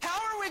say, how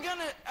are we going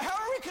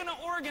to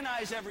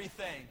organize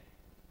everything?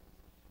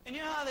 And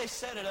you know how they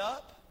set it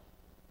up?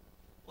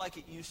 Like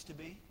it used to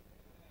be.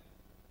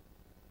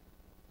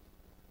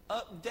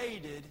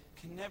 Updated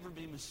can never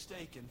be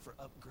mistaken for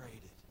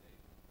upgraded.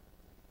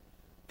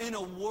 In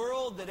a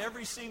world that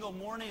every single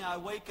morning I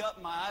wake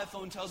up, my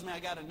iPhone tells me I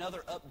got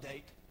another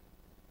update.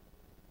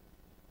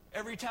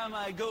 Every time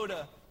I go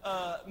to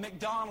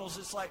McDonald's.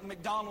 It's like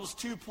McDonald's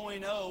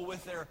 2.0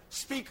 with their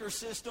speaker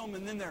system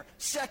and then their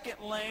second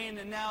lane.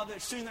 And now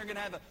soon they're going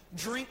to have a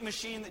drink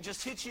machine that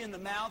just hits you in the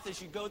mouth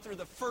as you go through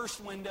the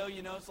first window.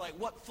 You know, it's like,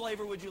 what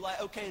flavor would you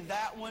like? Okay,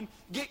 that one.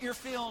 Get your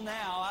fill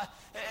now.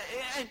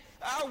 And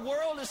our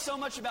world is so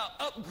much about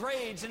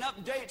upgrades and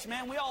updates.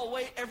 Man, we all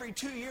wait every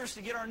 2 years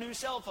to get our new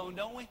cell phone,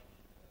 don't we?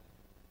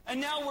 And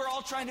now we're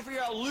all trying to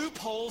figure out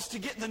loopholes to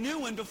get the new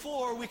one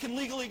before we can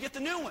legally get the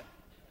new one.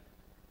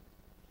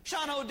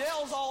 Sean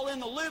O'Dell's all in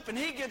the loop, and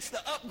he gets the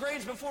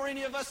upgrades before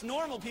any of us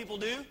normal people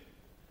do.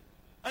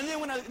 And then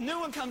when a new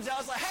one comes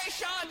out, it's like, hey,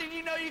 Sean, did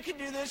you know you can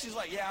do this? He's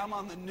like, yeah, I'm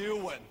on the new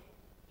one.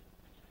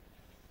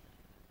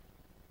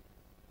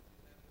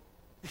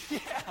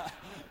 Yeah.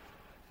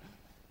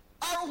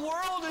 Our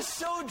world is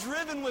so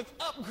driven with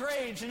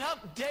upgrades and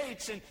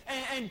updates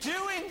and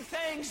doing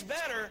things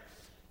better.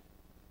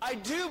 I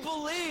do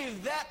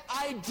believe that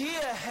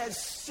idea has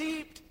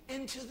seeped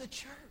into the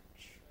church.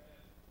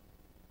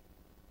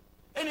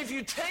 And if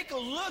you take a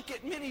look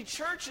at many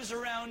churches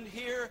around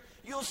here,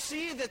 you'll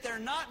see that they're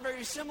not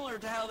very similar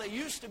to how they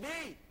used to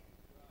be.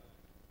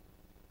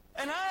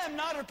 And I am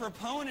not a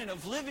proponent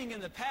of living in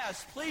the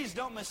past. Please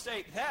don't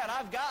mistake that.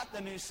 I've got the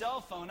new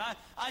cell phone.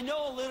 I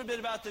know a little bit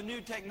about the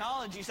new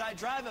technologies. I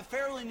drive a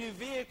fairly new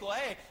vehicle.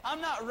 Hey,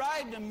 I'm not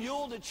riding a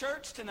mule to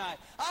church tonight.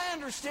 I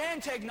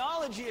understand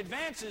technology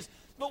advances.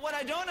 But what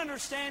I don't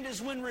understand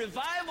is when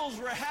revivals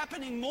were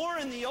happening more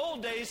in the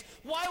old days,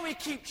 why we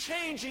keep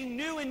changing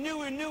new and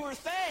newer and newer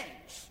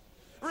things.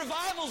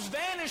 Revival's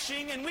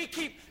vanishing and we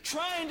keep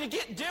trying to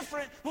get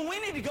different when we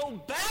need to go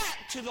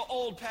back to the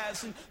old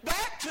paths and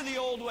back to the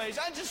old ways.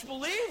 I just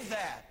believe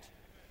that.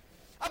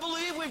 I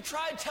believe we've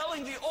tried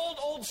telling the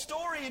old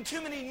story in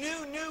too many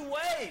new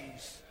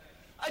ways.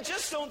 I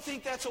just don't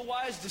think that's a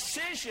wise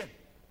decision.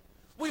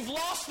 We've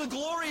lost the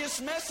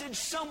glorious message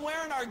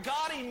somewhere in our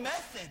gaudy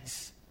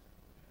methods.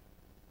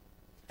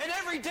 And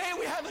every day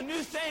we have a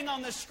new thing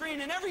on the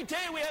screen, and every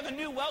day we have a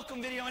new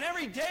welcome video, and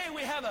every day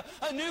we have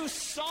a new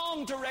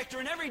song director,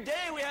 and every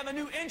day we have a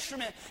new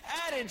instrument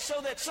added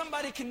so that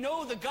somebody can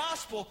know the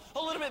gospel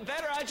a little bit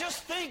better. I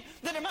just think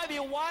that it might be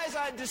a wise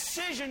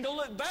decision to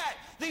look back.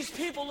 These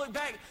people look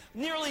back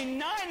nearly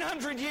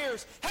 900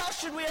 years. How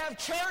should we have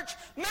church?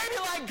 Maybe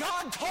like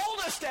God told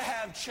us to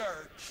have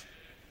church.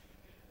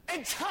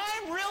 And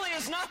time really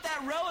is not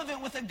that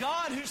relevant with a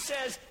God who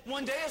says,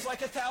 one day is like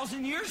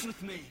 1,000 years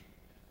with me.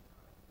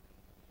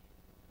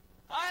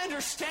 I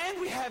understand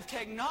we have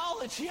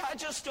technology. I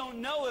just don't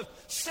know if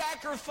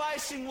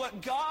sacrificing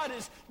what God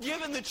has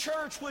given the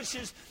church, which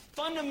is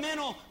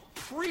fundamental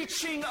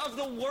preaching of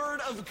the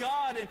Word of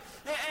God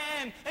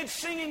and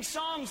singing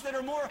songs that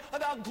are more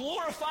about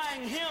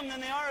glorifying Him than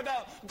they are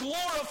about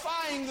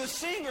glorifying the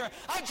singer.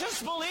 I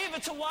just believe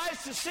it's a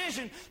wise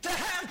decision to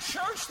have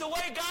church the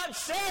way God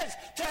says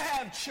to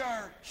have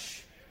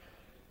church.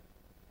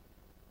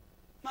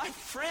 My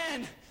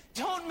friend,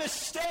 don't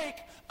mistake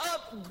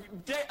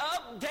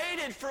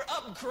updated for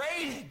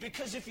upgraded,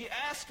 because if you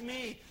ask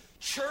me,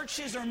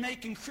 churches are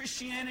making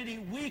Christianity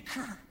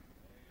weaker.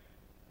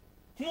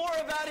 More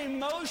about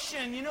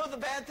emotion. You know the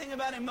bad thing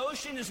about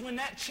emotion is when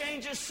that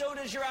changes, so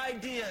does your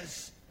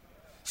ideas.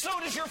 So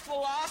does your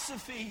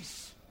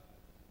philosophies.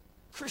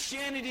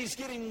 Christianity's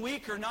getting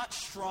weaker, not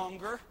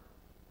stronger.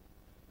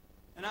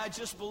 And I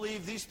just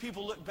believe these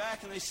people look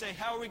back and they say,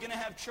 how are we going to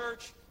have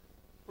church?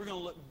 We're going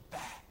to look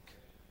back,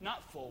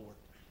 not forward.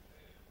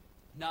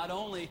 Not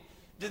only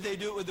did they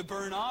do it with the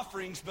burnt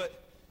offerings,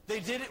 but they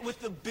did it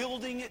with the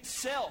building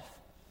itself.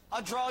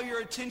 I'll draw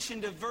your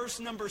attention to verse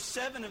number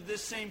 7 of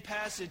this same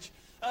passage,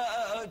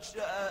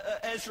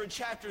 Ezra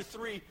chapter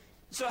 3.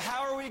 So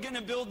how are we going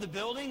to build the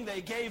building?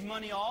 They gave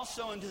money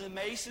also unto the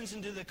masons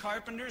and to the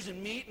carpenters,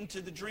 and meat and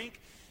to the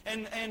drink,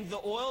 and the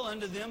oil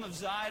unto them of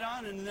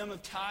Zidon and them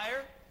of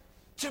Tyre,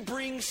 to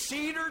bring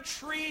cedar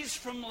trees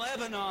from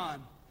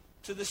Lebanon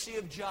to the Sea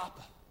of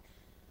Joppa.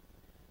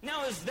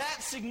 Now, is that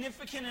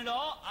significant at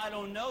all? I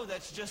don't know.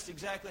 That's just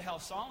exactly how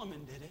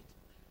Solomon did it.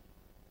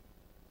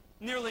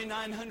 Nearly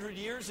 900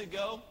 years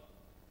ago.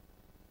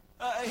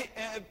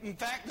 In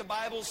fact, the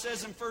Bible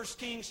says in 1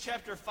 Kings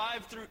chapter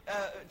 5,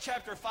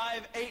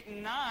 8,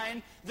 and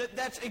 9, that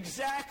that's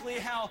exactly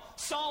how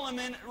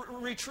Solomon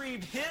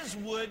retrieved his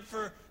wood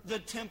for the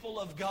temple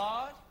of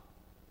God.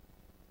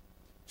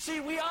 See,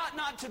 we ought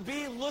not to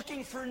be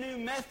looking for new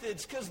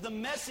methods because the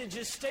message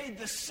has stayed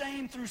the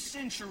same through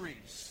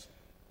centuries.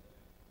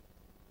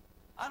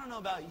 I don't know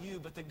about you,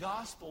 but the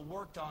gospel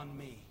worked on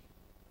me.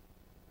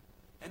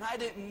 And I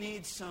didn't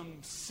need some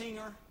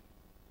singer.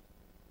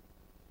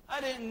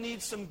 I didn't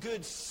need some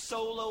good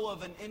solo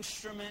of an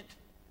instrument.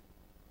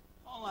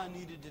 All I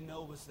needed to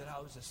know was that I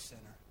was a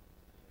sinner.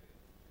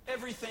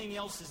 Everything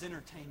else is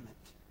entertainment.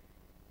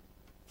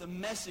 The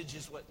message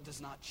is what does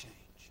not change.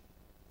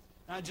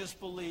 And I just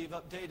believe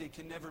updated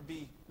can never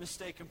be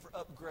mistaken for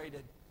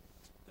upgraded.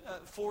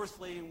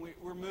 Fourthly, and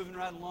we're moving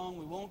right along,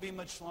 we won't be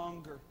much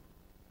longer.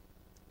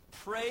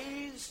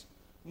 Praise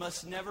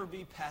must never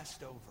be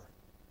passed over.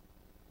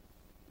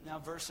 Now,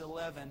 verse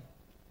 11.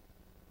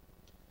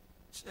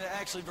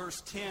 Actually, verse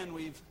 10,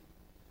 we've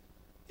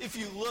If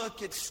you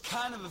look, it's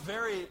kind of a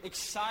very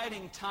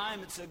exciting time.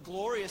 It's a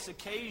glorious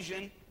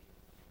occasion.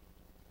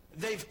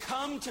 They've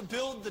come to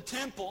build the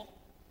temple,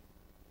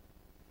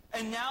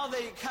 and now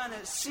they kind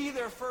of see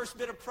their first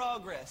bit of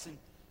progress. And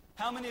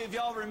how many of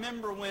y'all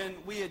remember when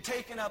we had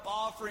taken up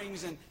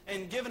offerings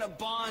and given a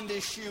bond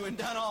issue and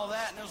done all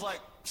that, and it was like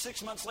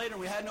 6 months later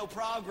and we had no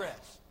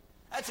progress?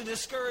 That's a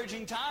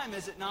discouraging time,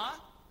 is it not?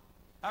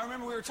 I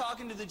remember we were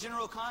talking to the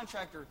general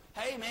contractor.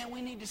 Hey, man,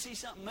 we need to see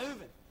something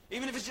moving,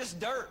 even if it's just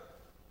dirt.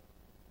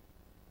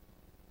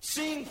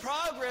 Seeing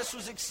progress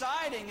was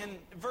exciting. In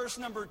verse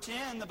number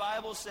 10, the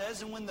Bible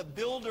says, and when the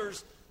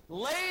builders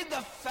laid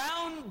the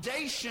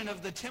foundation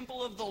of the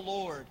temple of the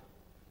Lord,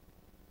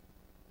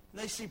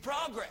 they see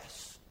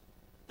progress.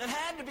 That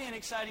had to be an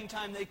exciting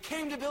time. They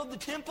came to build the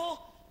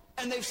temple,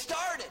 and they've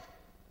started.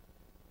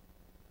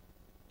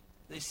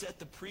 They set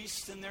the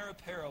priests in their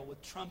apparel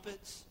with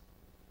trumpets,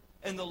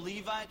 and the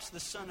Levites, the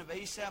son of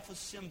Asaph, with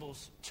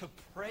cymbals, to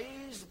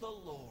praise the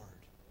Lord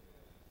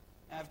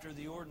after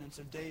the ordinance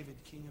of David,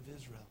 king of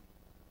Israel.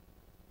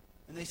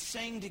 And they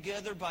sang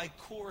together by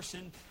chorus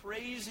in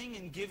praising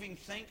and giving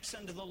thanks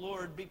unto the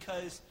Lord,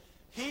 because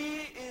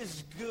he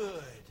is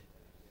good,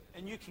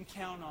 and you can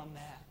count on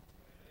that.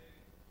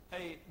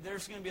 Hey,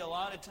 there's going to be a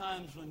lot of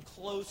times when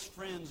close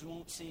friends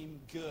won't seem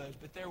good,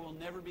 but there will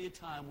never be a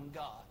time when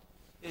God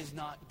is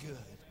not good.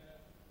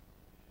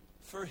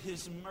 For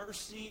his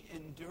mercy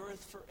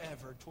endureth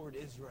forever toward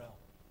Israel,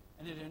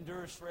 and it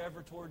endures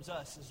forever towards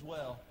us as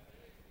well.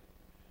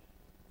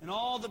 And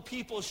all the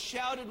people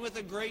shouted with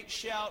a great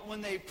shout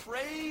when they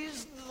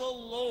praised the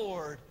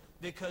Lord,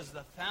 because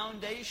the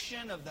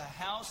foundation of the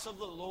house of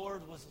the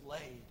Lord was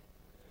laid.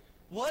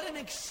 What an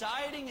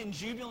exciting and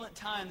jubilant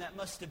time that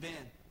must have been.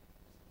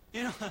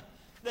 You know,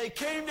 they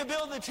came to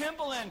build the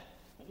temple, and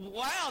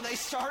wow, they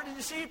started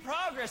to see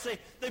progress.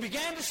 They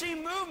began to see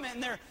movement,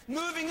 and they're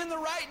moving in the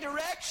right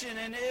direction,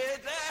 and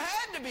it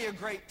had to be a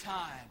great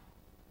time.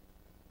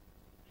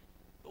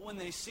 But when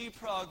they see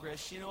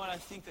progress, you know what I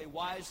think they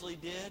wisely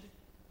did?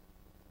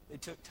 They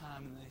took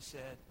time and they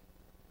said,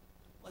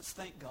 let's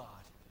thank God.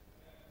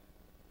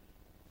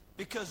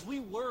 Because we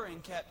were in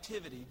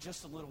captivity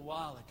just a little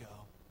while ago,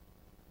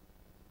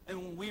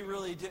 and we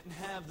really didn't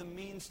have the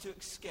means to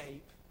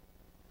escape.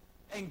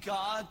 And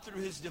God,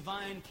 through his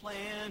divine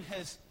plan,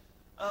 has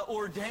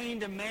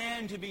ordained a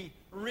man to be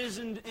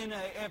risen in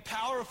a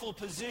powerful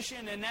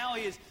position, and now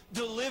he has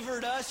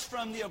delivered us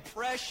from the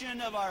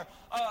oppression of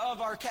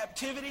our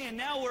captivity, and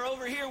now we're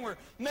over here and we're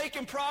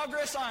making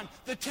progress on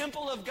the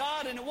temple of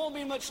God, and it won't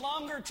be much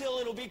longer till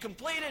it'll be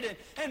completed.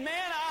 And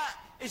man,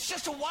 it's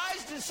just a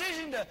wise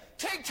decision to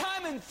take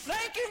time and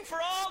thank him for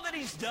all that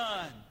he's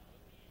done.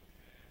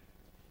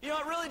 You know,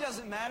 it really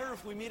doesn't matter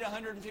if we meet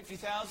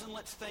 150,000.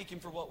 Let's thank him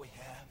for what we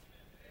have.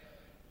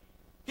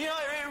 You know,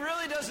 it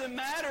really doesn't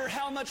matter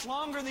how much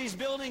longer these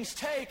buildings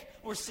take.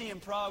 We're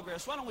seeing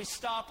progress. Why don't we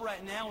stop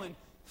right now and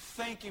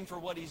thank him for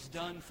what he's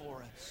done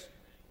for us?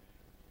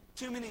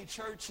 Too many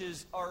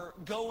churches are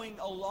going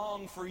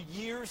along for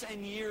years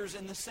and years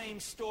in the same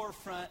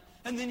storefront,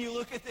 and then you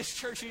look at this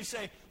church and you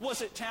say,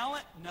 was it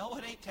talent? No,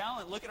 it ain't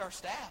talent. Look at our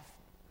staff.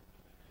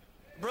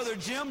 Brother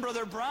Jim,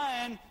 Brother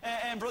Brian,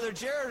 and Brother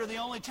Jared are the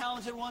only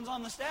talented ones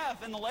on the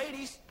staff, and the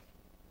ladies.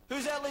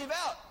 Who's that leave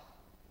out?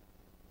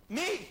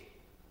 Me.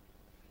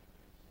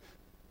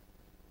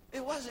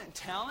 It wasn't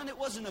talent. It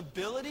wasn't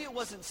ability. It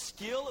wasn't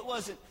skill. It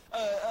wasn't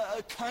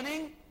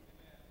cunning.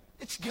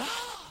 It's God.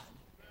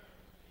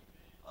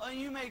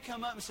 You may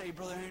come up and say,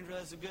 Brother Andrew,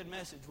 that's a good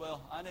message. Well,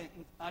 I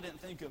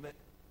didn't think of it.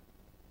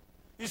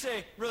 You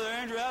say, Brother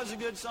Andrew, that was a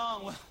good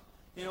song. Well,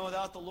 you know,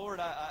 without the Lord,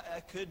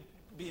 I could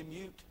be a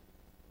mute.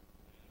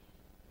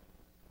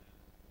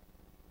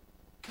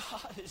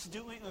 God is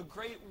doing a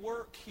great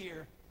work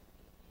here,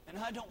 and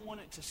I don't want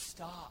it to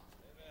stop.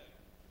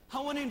 I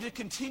want him to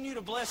continue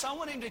to bless. I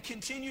want him to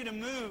continue to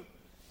move.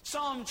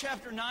 Psalm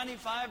chapter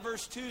 95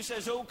 verse 2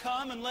 says, "O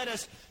come and let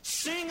us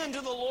sing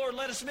unto the Lord.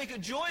 Let us make a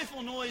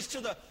joyful noise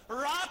to the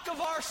rock of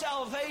our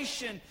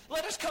salvation.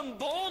 Let us come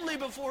boldly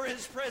before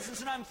his presence."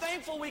 And I'm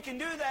thankful we can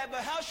do that,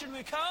 but how should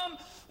we come?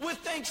 With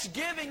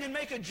thanksgiving and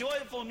make a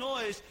joyful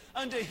noise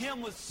unto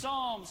him with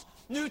psalms.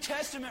 New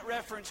Testament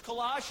reference,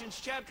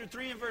 Colossians chapter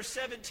 3 and verse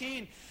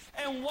 17.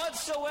 "And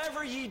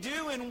whatsoever ye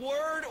do in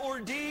word or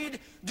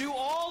deed, do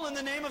all in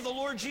the name of the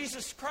Lord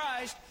Jesus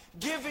Christ,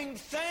 giving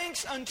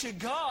thanks unto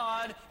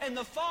God and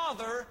the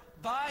Father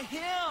by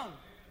him."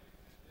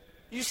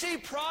 You see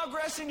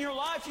progress in your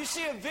life, you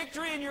see a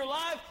victory in your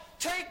life,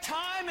 take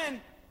time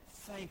and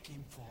thank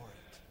him for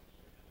it.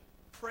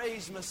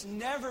 Praise must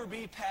never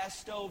be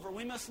passed over.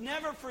 We must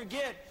never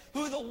forget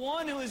who the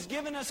one who has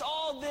given us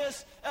all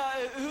this,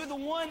 who the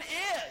one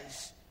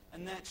is,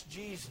 and that's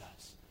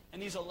Jesus.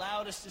 And he's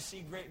allowed us to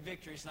see great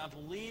victories. And I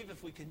believe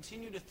if we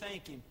continue to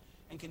thank him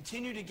and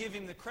continue to give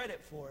him the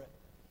credit for it,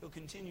 he'll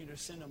continue to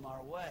send them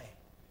our way.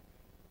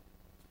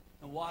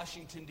 In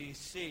Washington,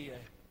 D.C.,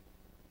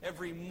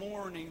 every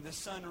morning the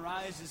sun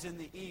rises in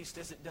the east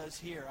as it does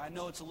here. I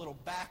know it's a little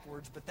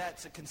backwards, but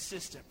that's a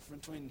consistent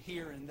between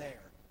here and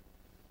there.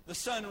 The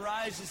sun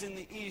rises in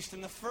the east,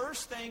 and the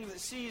first thing that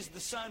sees the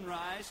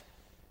sunrise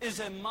is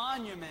a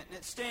monument, and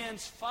it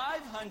stands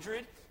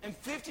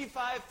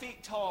 555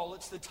 feet tall.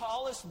 It's the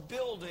tallest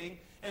building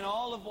in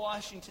all of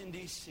Washington,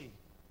 D.C.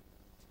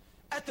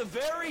 At the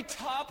very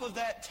top of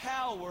that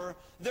tower,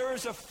 there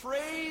is a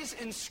phrase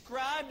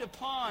inscribed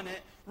upon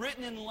it,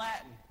 written in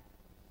Latin.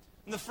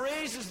 And the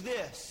phrase is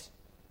this,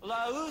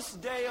 Laus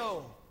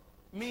Deo,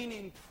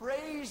 meaning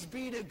praise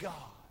be to God.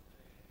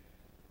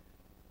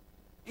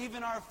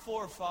 Even our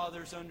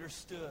forefathers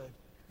understood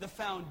the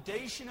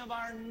foundation of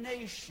our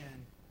nation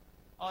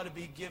ought to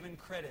be given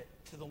credit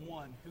to the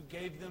one who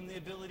gave them the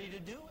ability to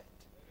do it.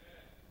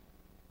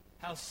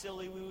 How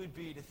silly we would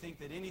be to think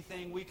that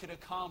anything we could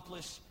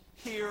accomplish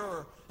here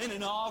or in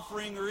an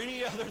offering or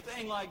any other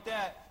thing like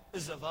that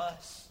is of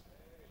us.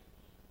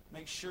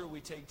 Make sure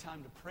we take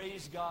time to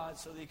praise God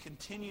so that He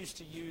continues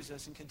to use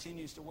us and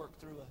continues to work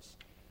through us.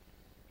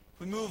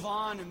 We move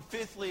on, and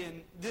fifthly,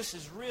 and this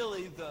is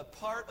really the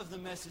part of the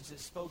message that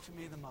spoke to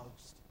me the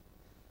most.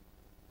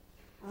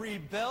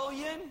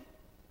 Rebellion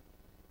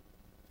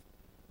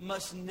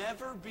must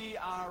never be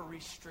our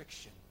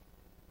restriction.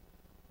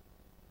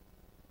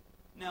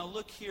 Now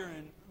look here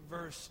in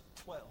verse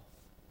 12.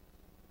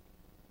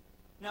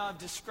 Now I've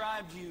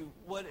described to you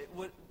what it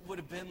would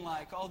have been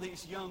like. All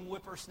these young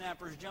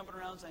whippersnappers jumping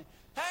around saying,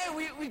 hey,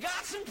 we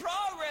got some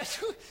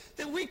progress.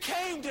 That we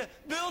came to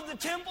build the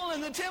temple,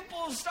 and the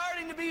temple is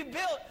starting to be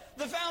built.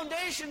 The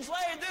foundation's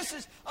laid. This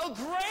is a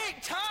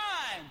great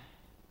time.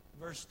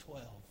 Verse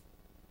 12.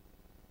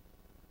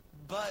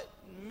 But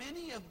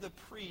many of the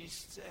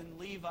priests and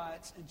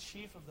Levites and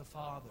chief of the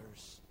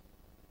fathers,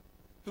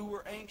 who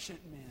were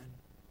ancient men,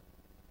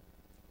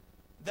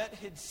 that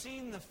had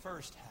seen the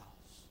first house.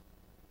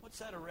 What's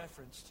that a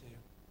reference to?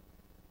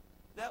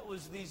 That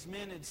was these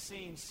men had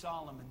seen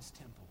Solomon's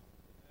temple.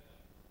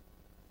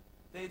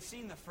 They had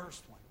seen the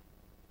first one.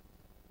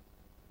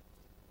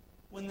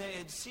 When they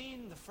had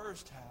seen the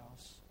first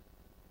house,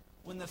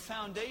 when the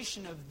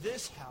foundation of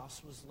this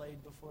house was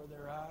laid before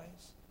their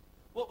eyes,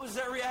 what was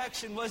their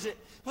reaction? Was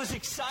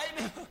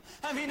excitement?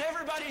 I mean,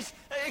 everybody's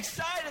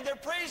excited. They're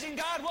praising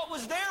God. What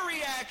was their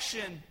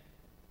reaction?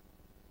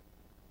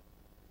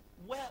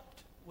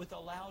 Wept with a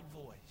loud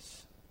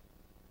voice.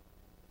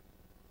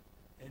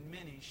 And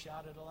many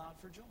shouted aloud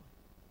for joy.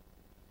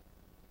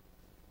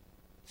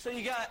 So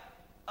you got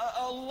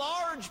a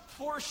large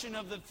portion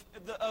of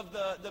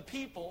the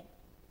people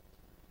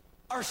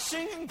are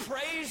singing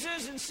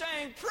praises and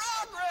saying,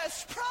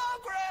 progress,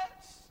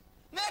 progress.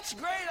 And that's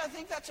great. I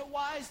think that's a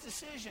wise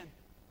decision.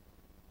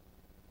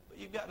 But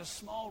you've got a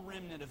small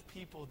remnant of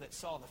people that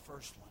saw the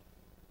first one.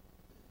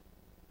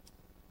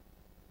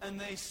 And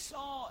they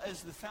saw,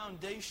 as the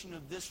foundation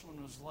of this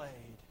one was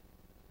laid,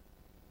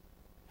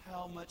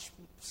 how much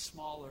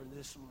smaller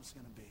this one was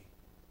going to be.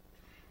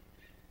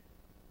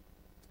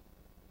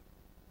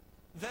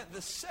 That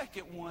the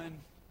second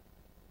one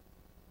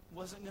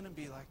wasn't going to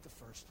be like the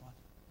first one.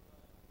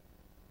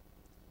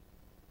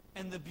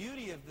 And the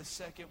beauty of the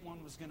second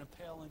one was going to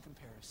pale in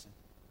comparison.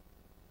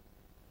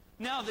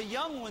 Now, the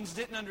young ones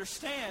didn't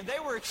understand. They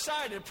were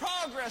excited.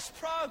 Progress,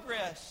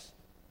 progress.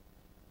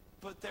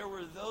 But there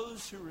were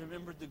those who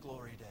remembered the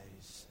glory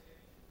days.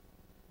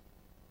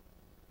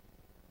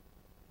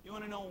 You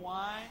want to know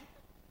why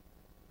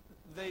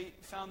they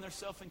found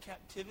themselves in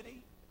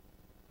captivity?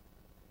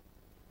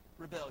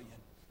 Rebellion.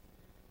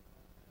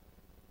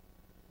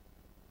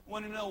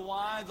 Want to know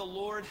why the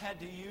Lord had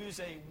to use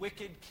a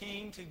wicked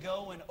king to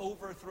go and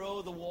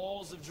overthrow the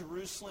walls of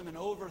Jerusalem and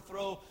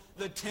overthrow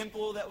the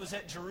temple that was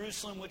at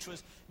Jerusalem, which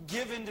was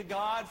given to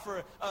God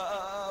for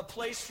a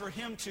place for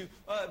Him to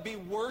be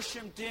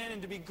worshipped in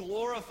and to be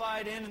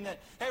glorified in, and that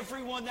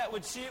everyone that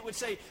would see it would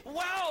say,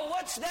 wow,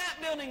 what's that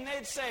building?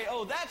 They'd say,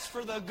 oh, that's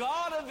for the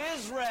God of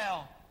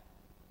Israel.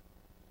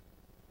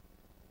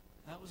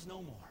 That was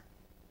no more.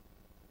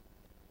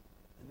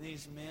 And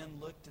these men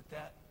looked at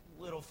that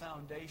little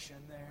foundation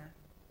there.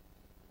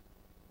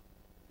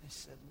 They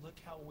said, look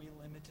how we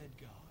limited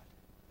God.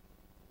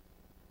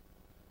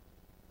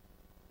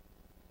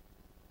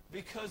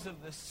 Because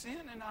of the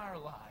sin in our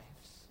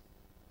lives,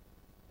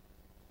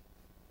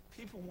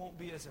 people won't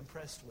be as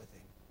impressed with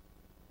Him.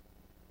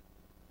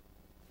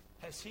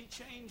 Has He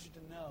changed?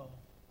 No.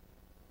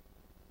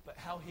 But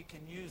how He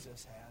can use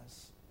us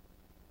has.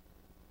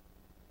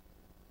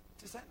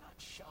 Does that not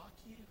shock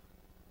you?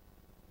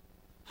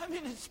 I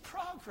mean, it's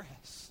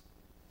progress.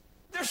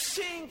 They're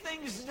seeing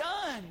things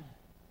done.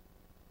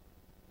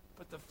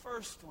 But the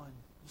first one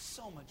was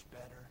so much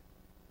better.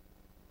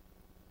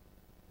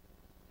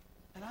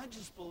 And I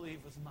just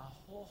believe with my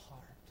whole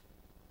heart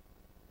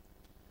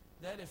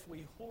that if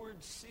we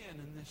hoard sin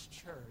in this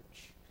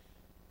church,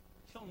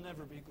 He'll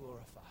never be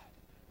glorified.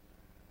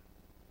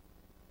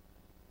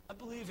 I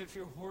believe if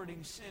you're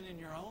hoarding sin in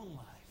your own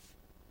life,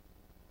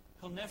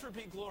 He'll never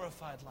be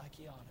glorified like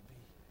He ought to be.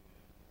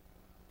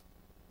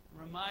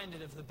 I'm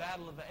reminded of the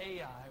Battle of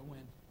Ai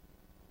when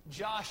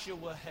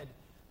Joshua had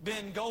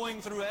been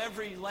going through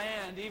every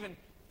land, even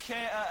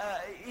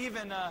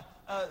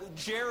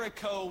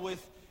Jericho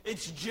with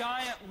its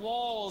giant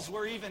walls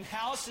where even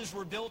houses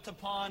were built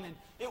upon, and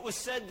it was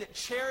said that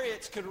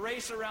chariots could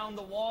race around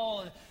the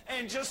wall,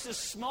 and just a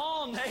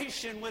small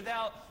nation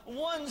without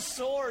one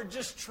sword,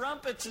 just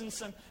trumpets and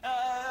some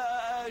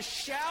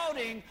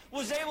shouting,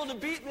 was able to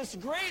beat this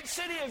great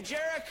city of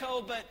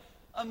Jericho. But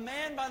a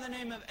man by the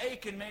name of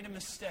Achan made a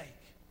mistake.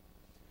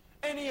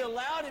 And he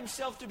allowed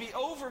himself to be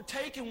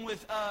overtaken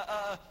with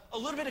a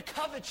little bit of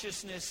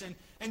covetousness. And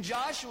in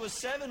Joshua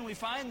 7, we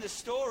find this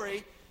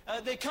story.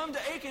 They come to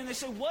Achan and they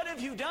say, "What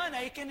have you done,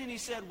 Achan?" And he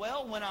said,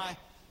 "Well, when I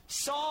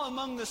saw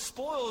among the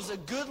spoils a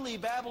goodly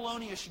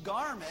Babylonish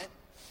garment,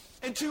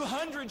 and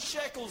 200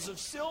 shekels of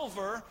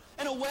silver,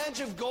 and a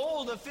wedge of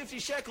gold of 50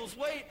 shekels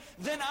weight,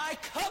 then I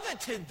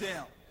coveted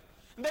them."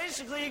 And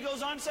basically, he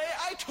goes on to say,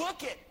 I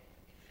took it.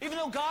 Even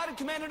though God had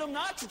commanded him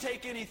not to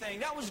take anything.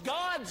 That was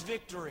God's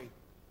victory.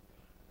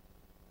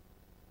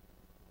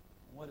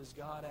 What does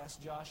God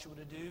ask Joshua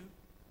to do?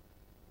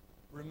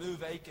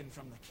 Remove Achan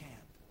from the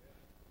camp.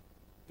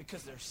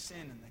 Because there's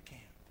sin in the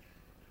camp.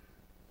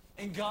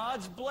 And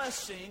God's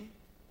blessing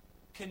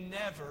can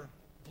never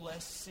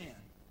bless sin.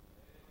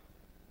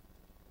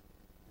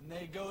 And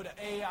they go to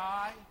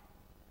Ai.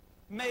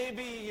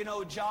 Maybe,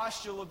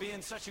 Joshua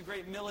being such a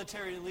great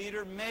military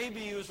leader, maybe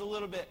he was a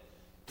little bit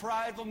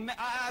prideful.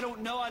 I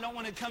don't know. I don't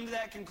want to come to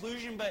that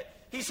conclusion. But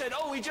he said,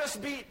 we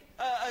just beat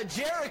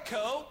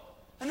Jericho.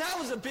 And that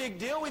was a big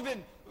deal. We've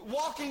been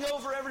walking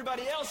over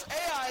everybody else.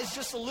 Ai is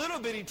just a little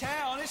bitty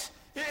town.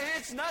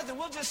 It's nothing.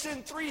 We'll just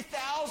send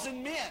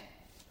 3,000 men.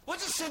 We'll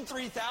just send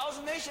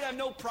 3,000. They should have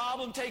no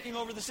problem taking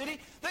over the city.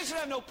 They should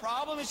have no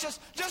problem. It's just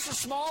a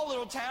small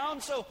little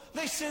town. So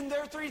they send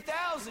their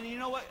 3,000. You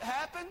know what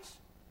happens?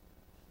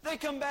 They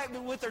come back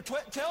with their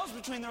tails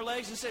between their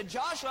legs and said,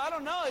 "Joshua, I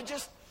don't know. It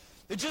just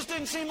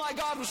didn't seem like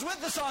God was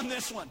with us on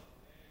this one."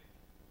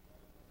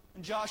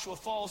 And Joshua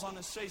falls on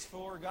his face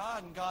before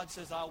God, and God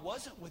says, "I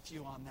wasn't with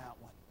you on that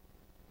one.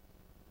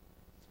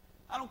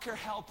 I don't care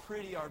how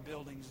pretty our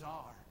buildings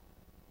are.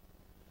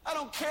 I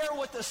don't care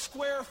what the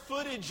square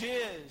footage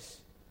is.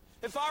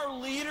 If our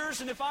leaders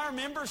and if our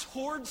members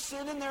hoard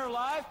sin in their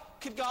life,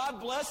 could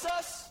God bless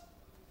us?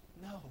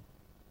 No.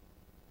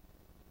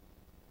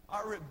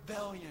 Our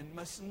rebellion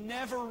must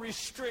never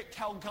restrict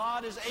how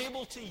God is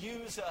able to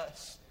use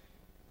us."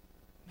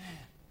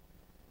 Man,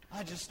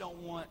 I just don't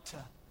want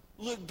to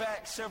look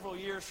back several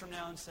years from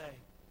now and say,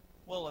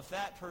 well, if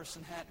that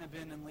person hadn't have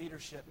been in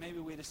leadership, maybe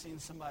we'd have seen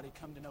somebody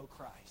come to know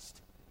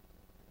Christ.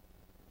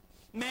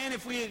 Man,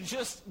 if we had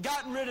just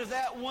gotten rid of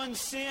that one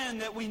sin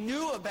that we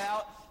knew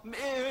about,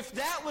 if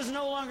that was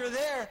no longer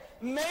there,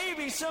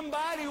 maybe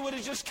somebody would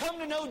have just come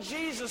to know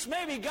Jesus.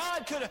 Maybe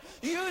God could have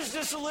used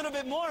us a little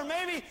bit more.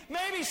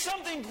 Maybe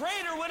something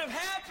greater would have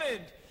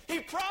happened. He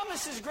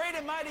promises great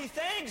and mighty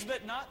things,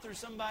 but not through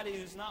somebody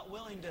who's not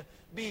willing to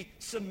be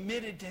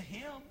submitted to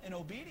him in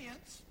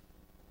obedience.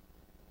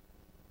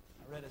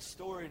 I read a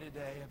story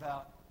today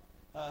about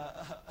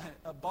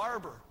a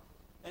barber,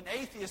 an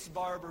atheist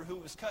barber who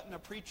was cutting a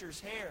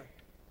preacher's hair.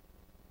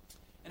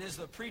 And as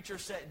the preacher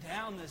sat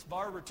down, this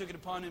barber took it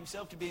upon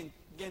himself to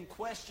begin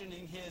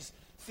questioning his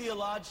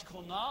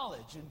theological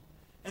knowledge.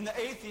 And the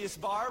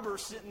atheist barber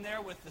sitting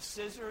there with the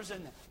scissors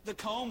and the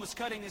comb was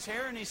cutting his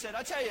hair. And he said,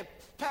 "I tell you,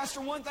 Pastor,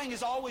 one thing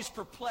has always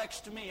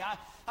perplexed me.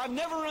 I've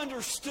never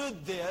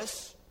understood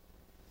this.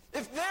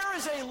 If there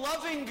is a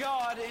loving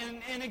God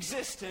in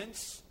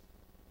existence,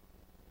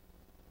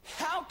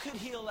 how could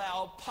he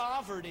allow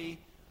poverty,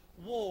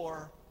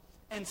 war,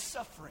 and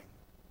suffering?"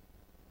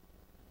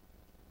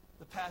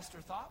 The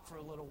pastor thought for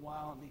a little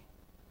while, and he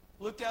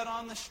looked out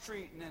on the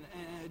street,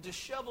 and a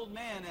disheveled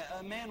man,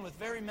 a man with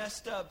very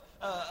messed up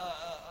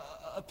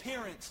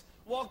appearance,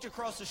 walked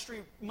across the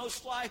street,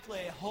 most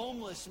likely a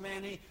homeless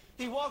man.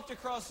 He walked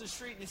across the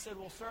street, and he said,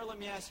 "Well, sir, let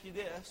me ask you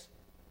this.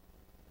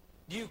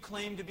 Do you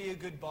claim to be a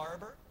good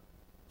barber?"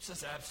 He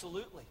says,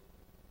 "Absolutely."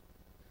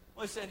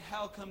 Well, he said,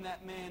 "How come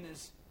that man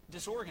is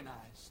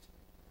disorganized?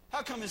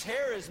 How come his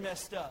hair is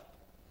messed up?"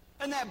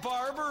 And that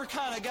barber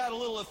kind of got a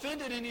little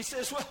offended, and he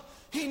says, "Well,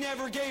 he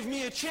never gave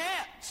me a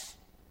chance."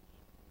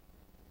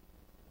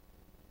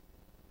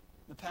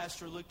 The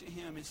pastor looked at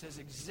him and says,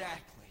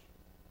 "Exactly.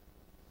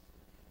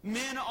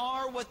 Men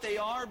are what they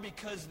are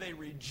because they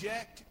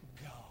reject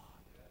God.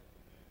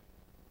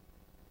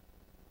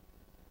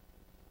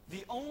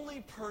 The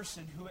only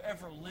person who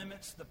ever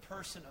limits the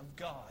person of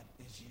God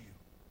is you."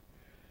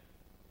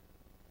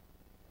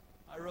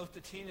 I wrote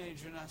the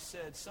teenager and I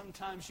said,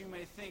 sometimes you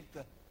may think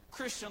the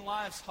Christian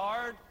life's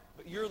hard,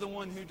 but you're the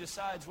one who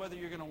decides whether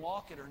you're going to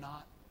walk it or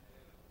not.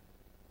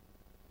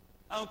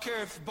 I don't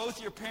care if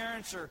both your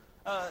parents are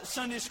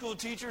Sunday school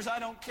teachers. I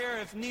don't care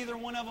if neither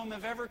one of them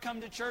have ever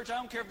come to church. I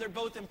don't care if they're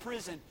both in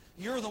prison.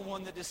 You're the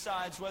one that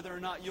decides whether or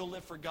not you'll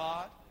live for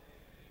God.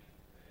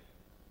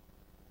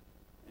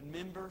 And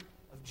member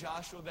of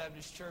Joshua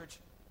Baptist Church,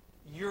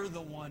 you're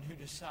the one who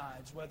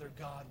decides whether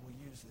God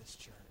will use this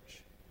church.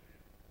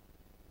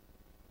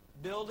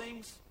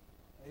 Buildings,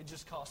 they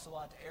just cost a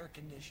lot to air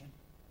condition.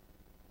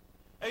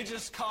 They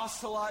just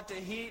cost a lot to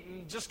heat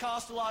and just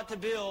cost a lot to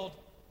build.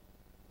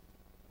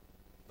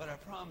 But I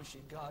promise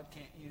you, God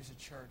can't use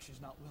a church who's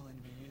not willing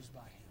to be used by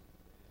Him.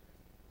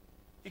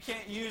 He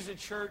can't use a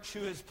church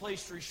who has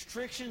placed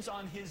restrictions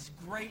on His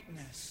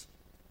greatness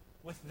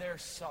with their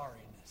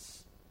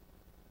sorriness.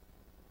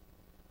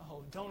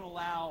 Oh, don't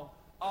allow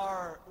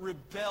our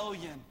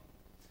rebellion,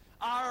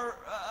 our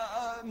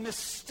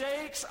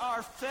mistakes,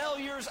 our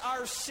failures,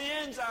 our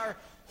sins, our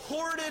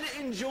hoarded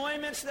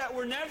enjoyments that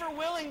we're never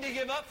willing to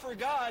give up for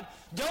God,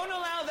 don't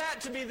allow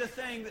that to be the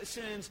thing that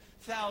sends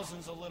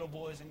thousands of little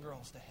boys and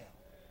girls to hell.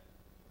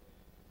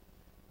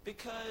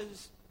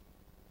 Because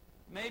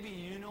maybe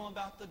you know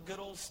about the good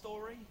old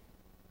story,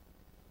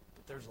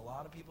 but there's a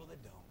lot of people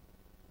that don't.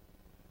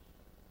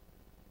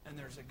 And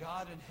there's a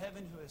God in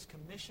heaven who has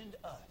commissioned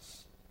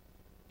us,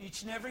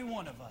 each and every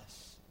one of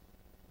us,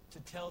 to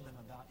tell them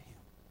about Him.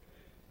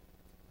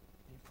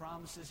 He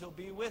promises He'll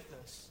be with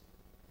us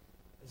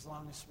as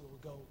long as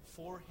we'll go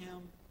for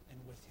Him and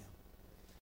with Him.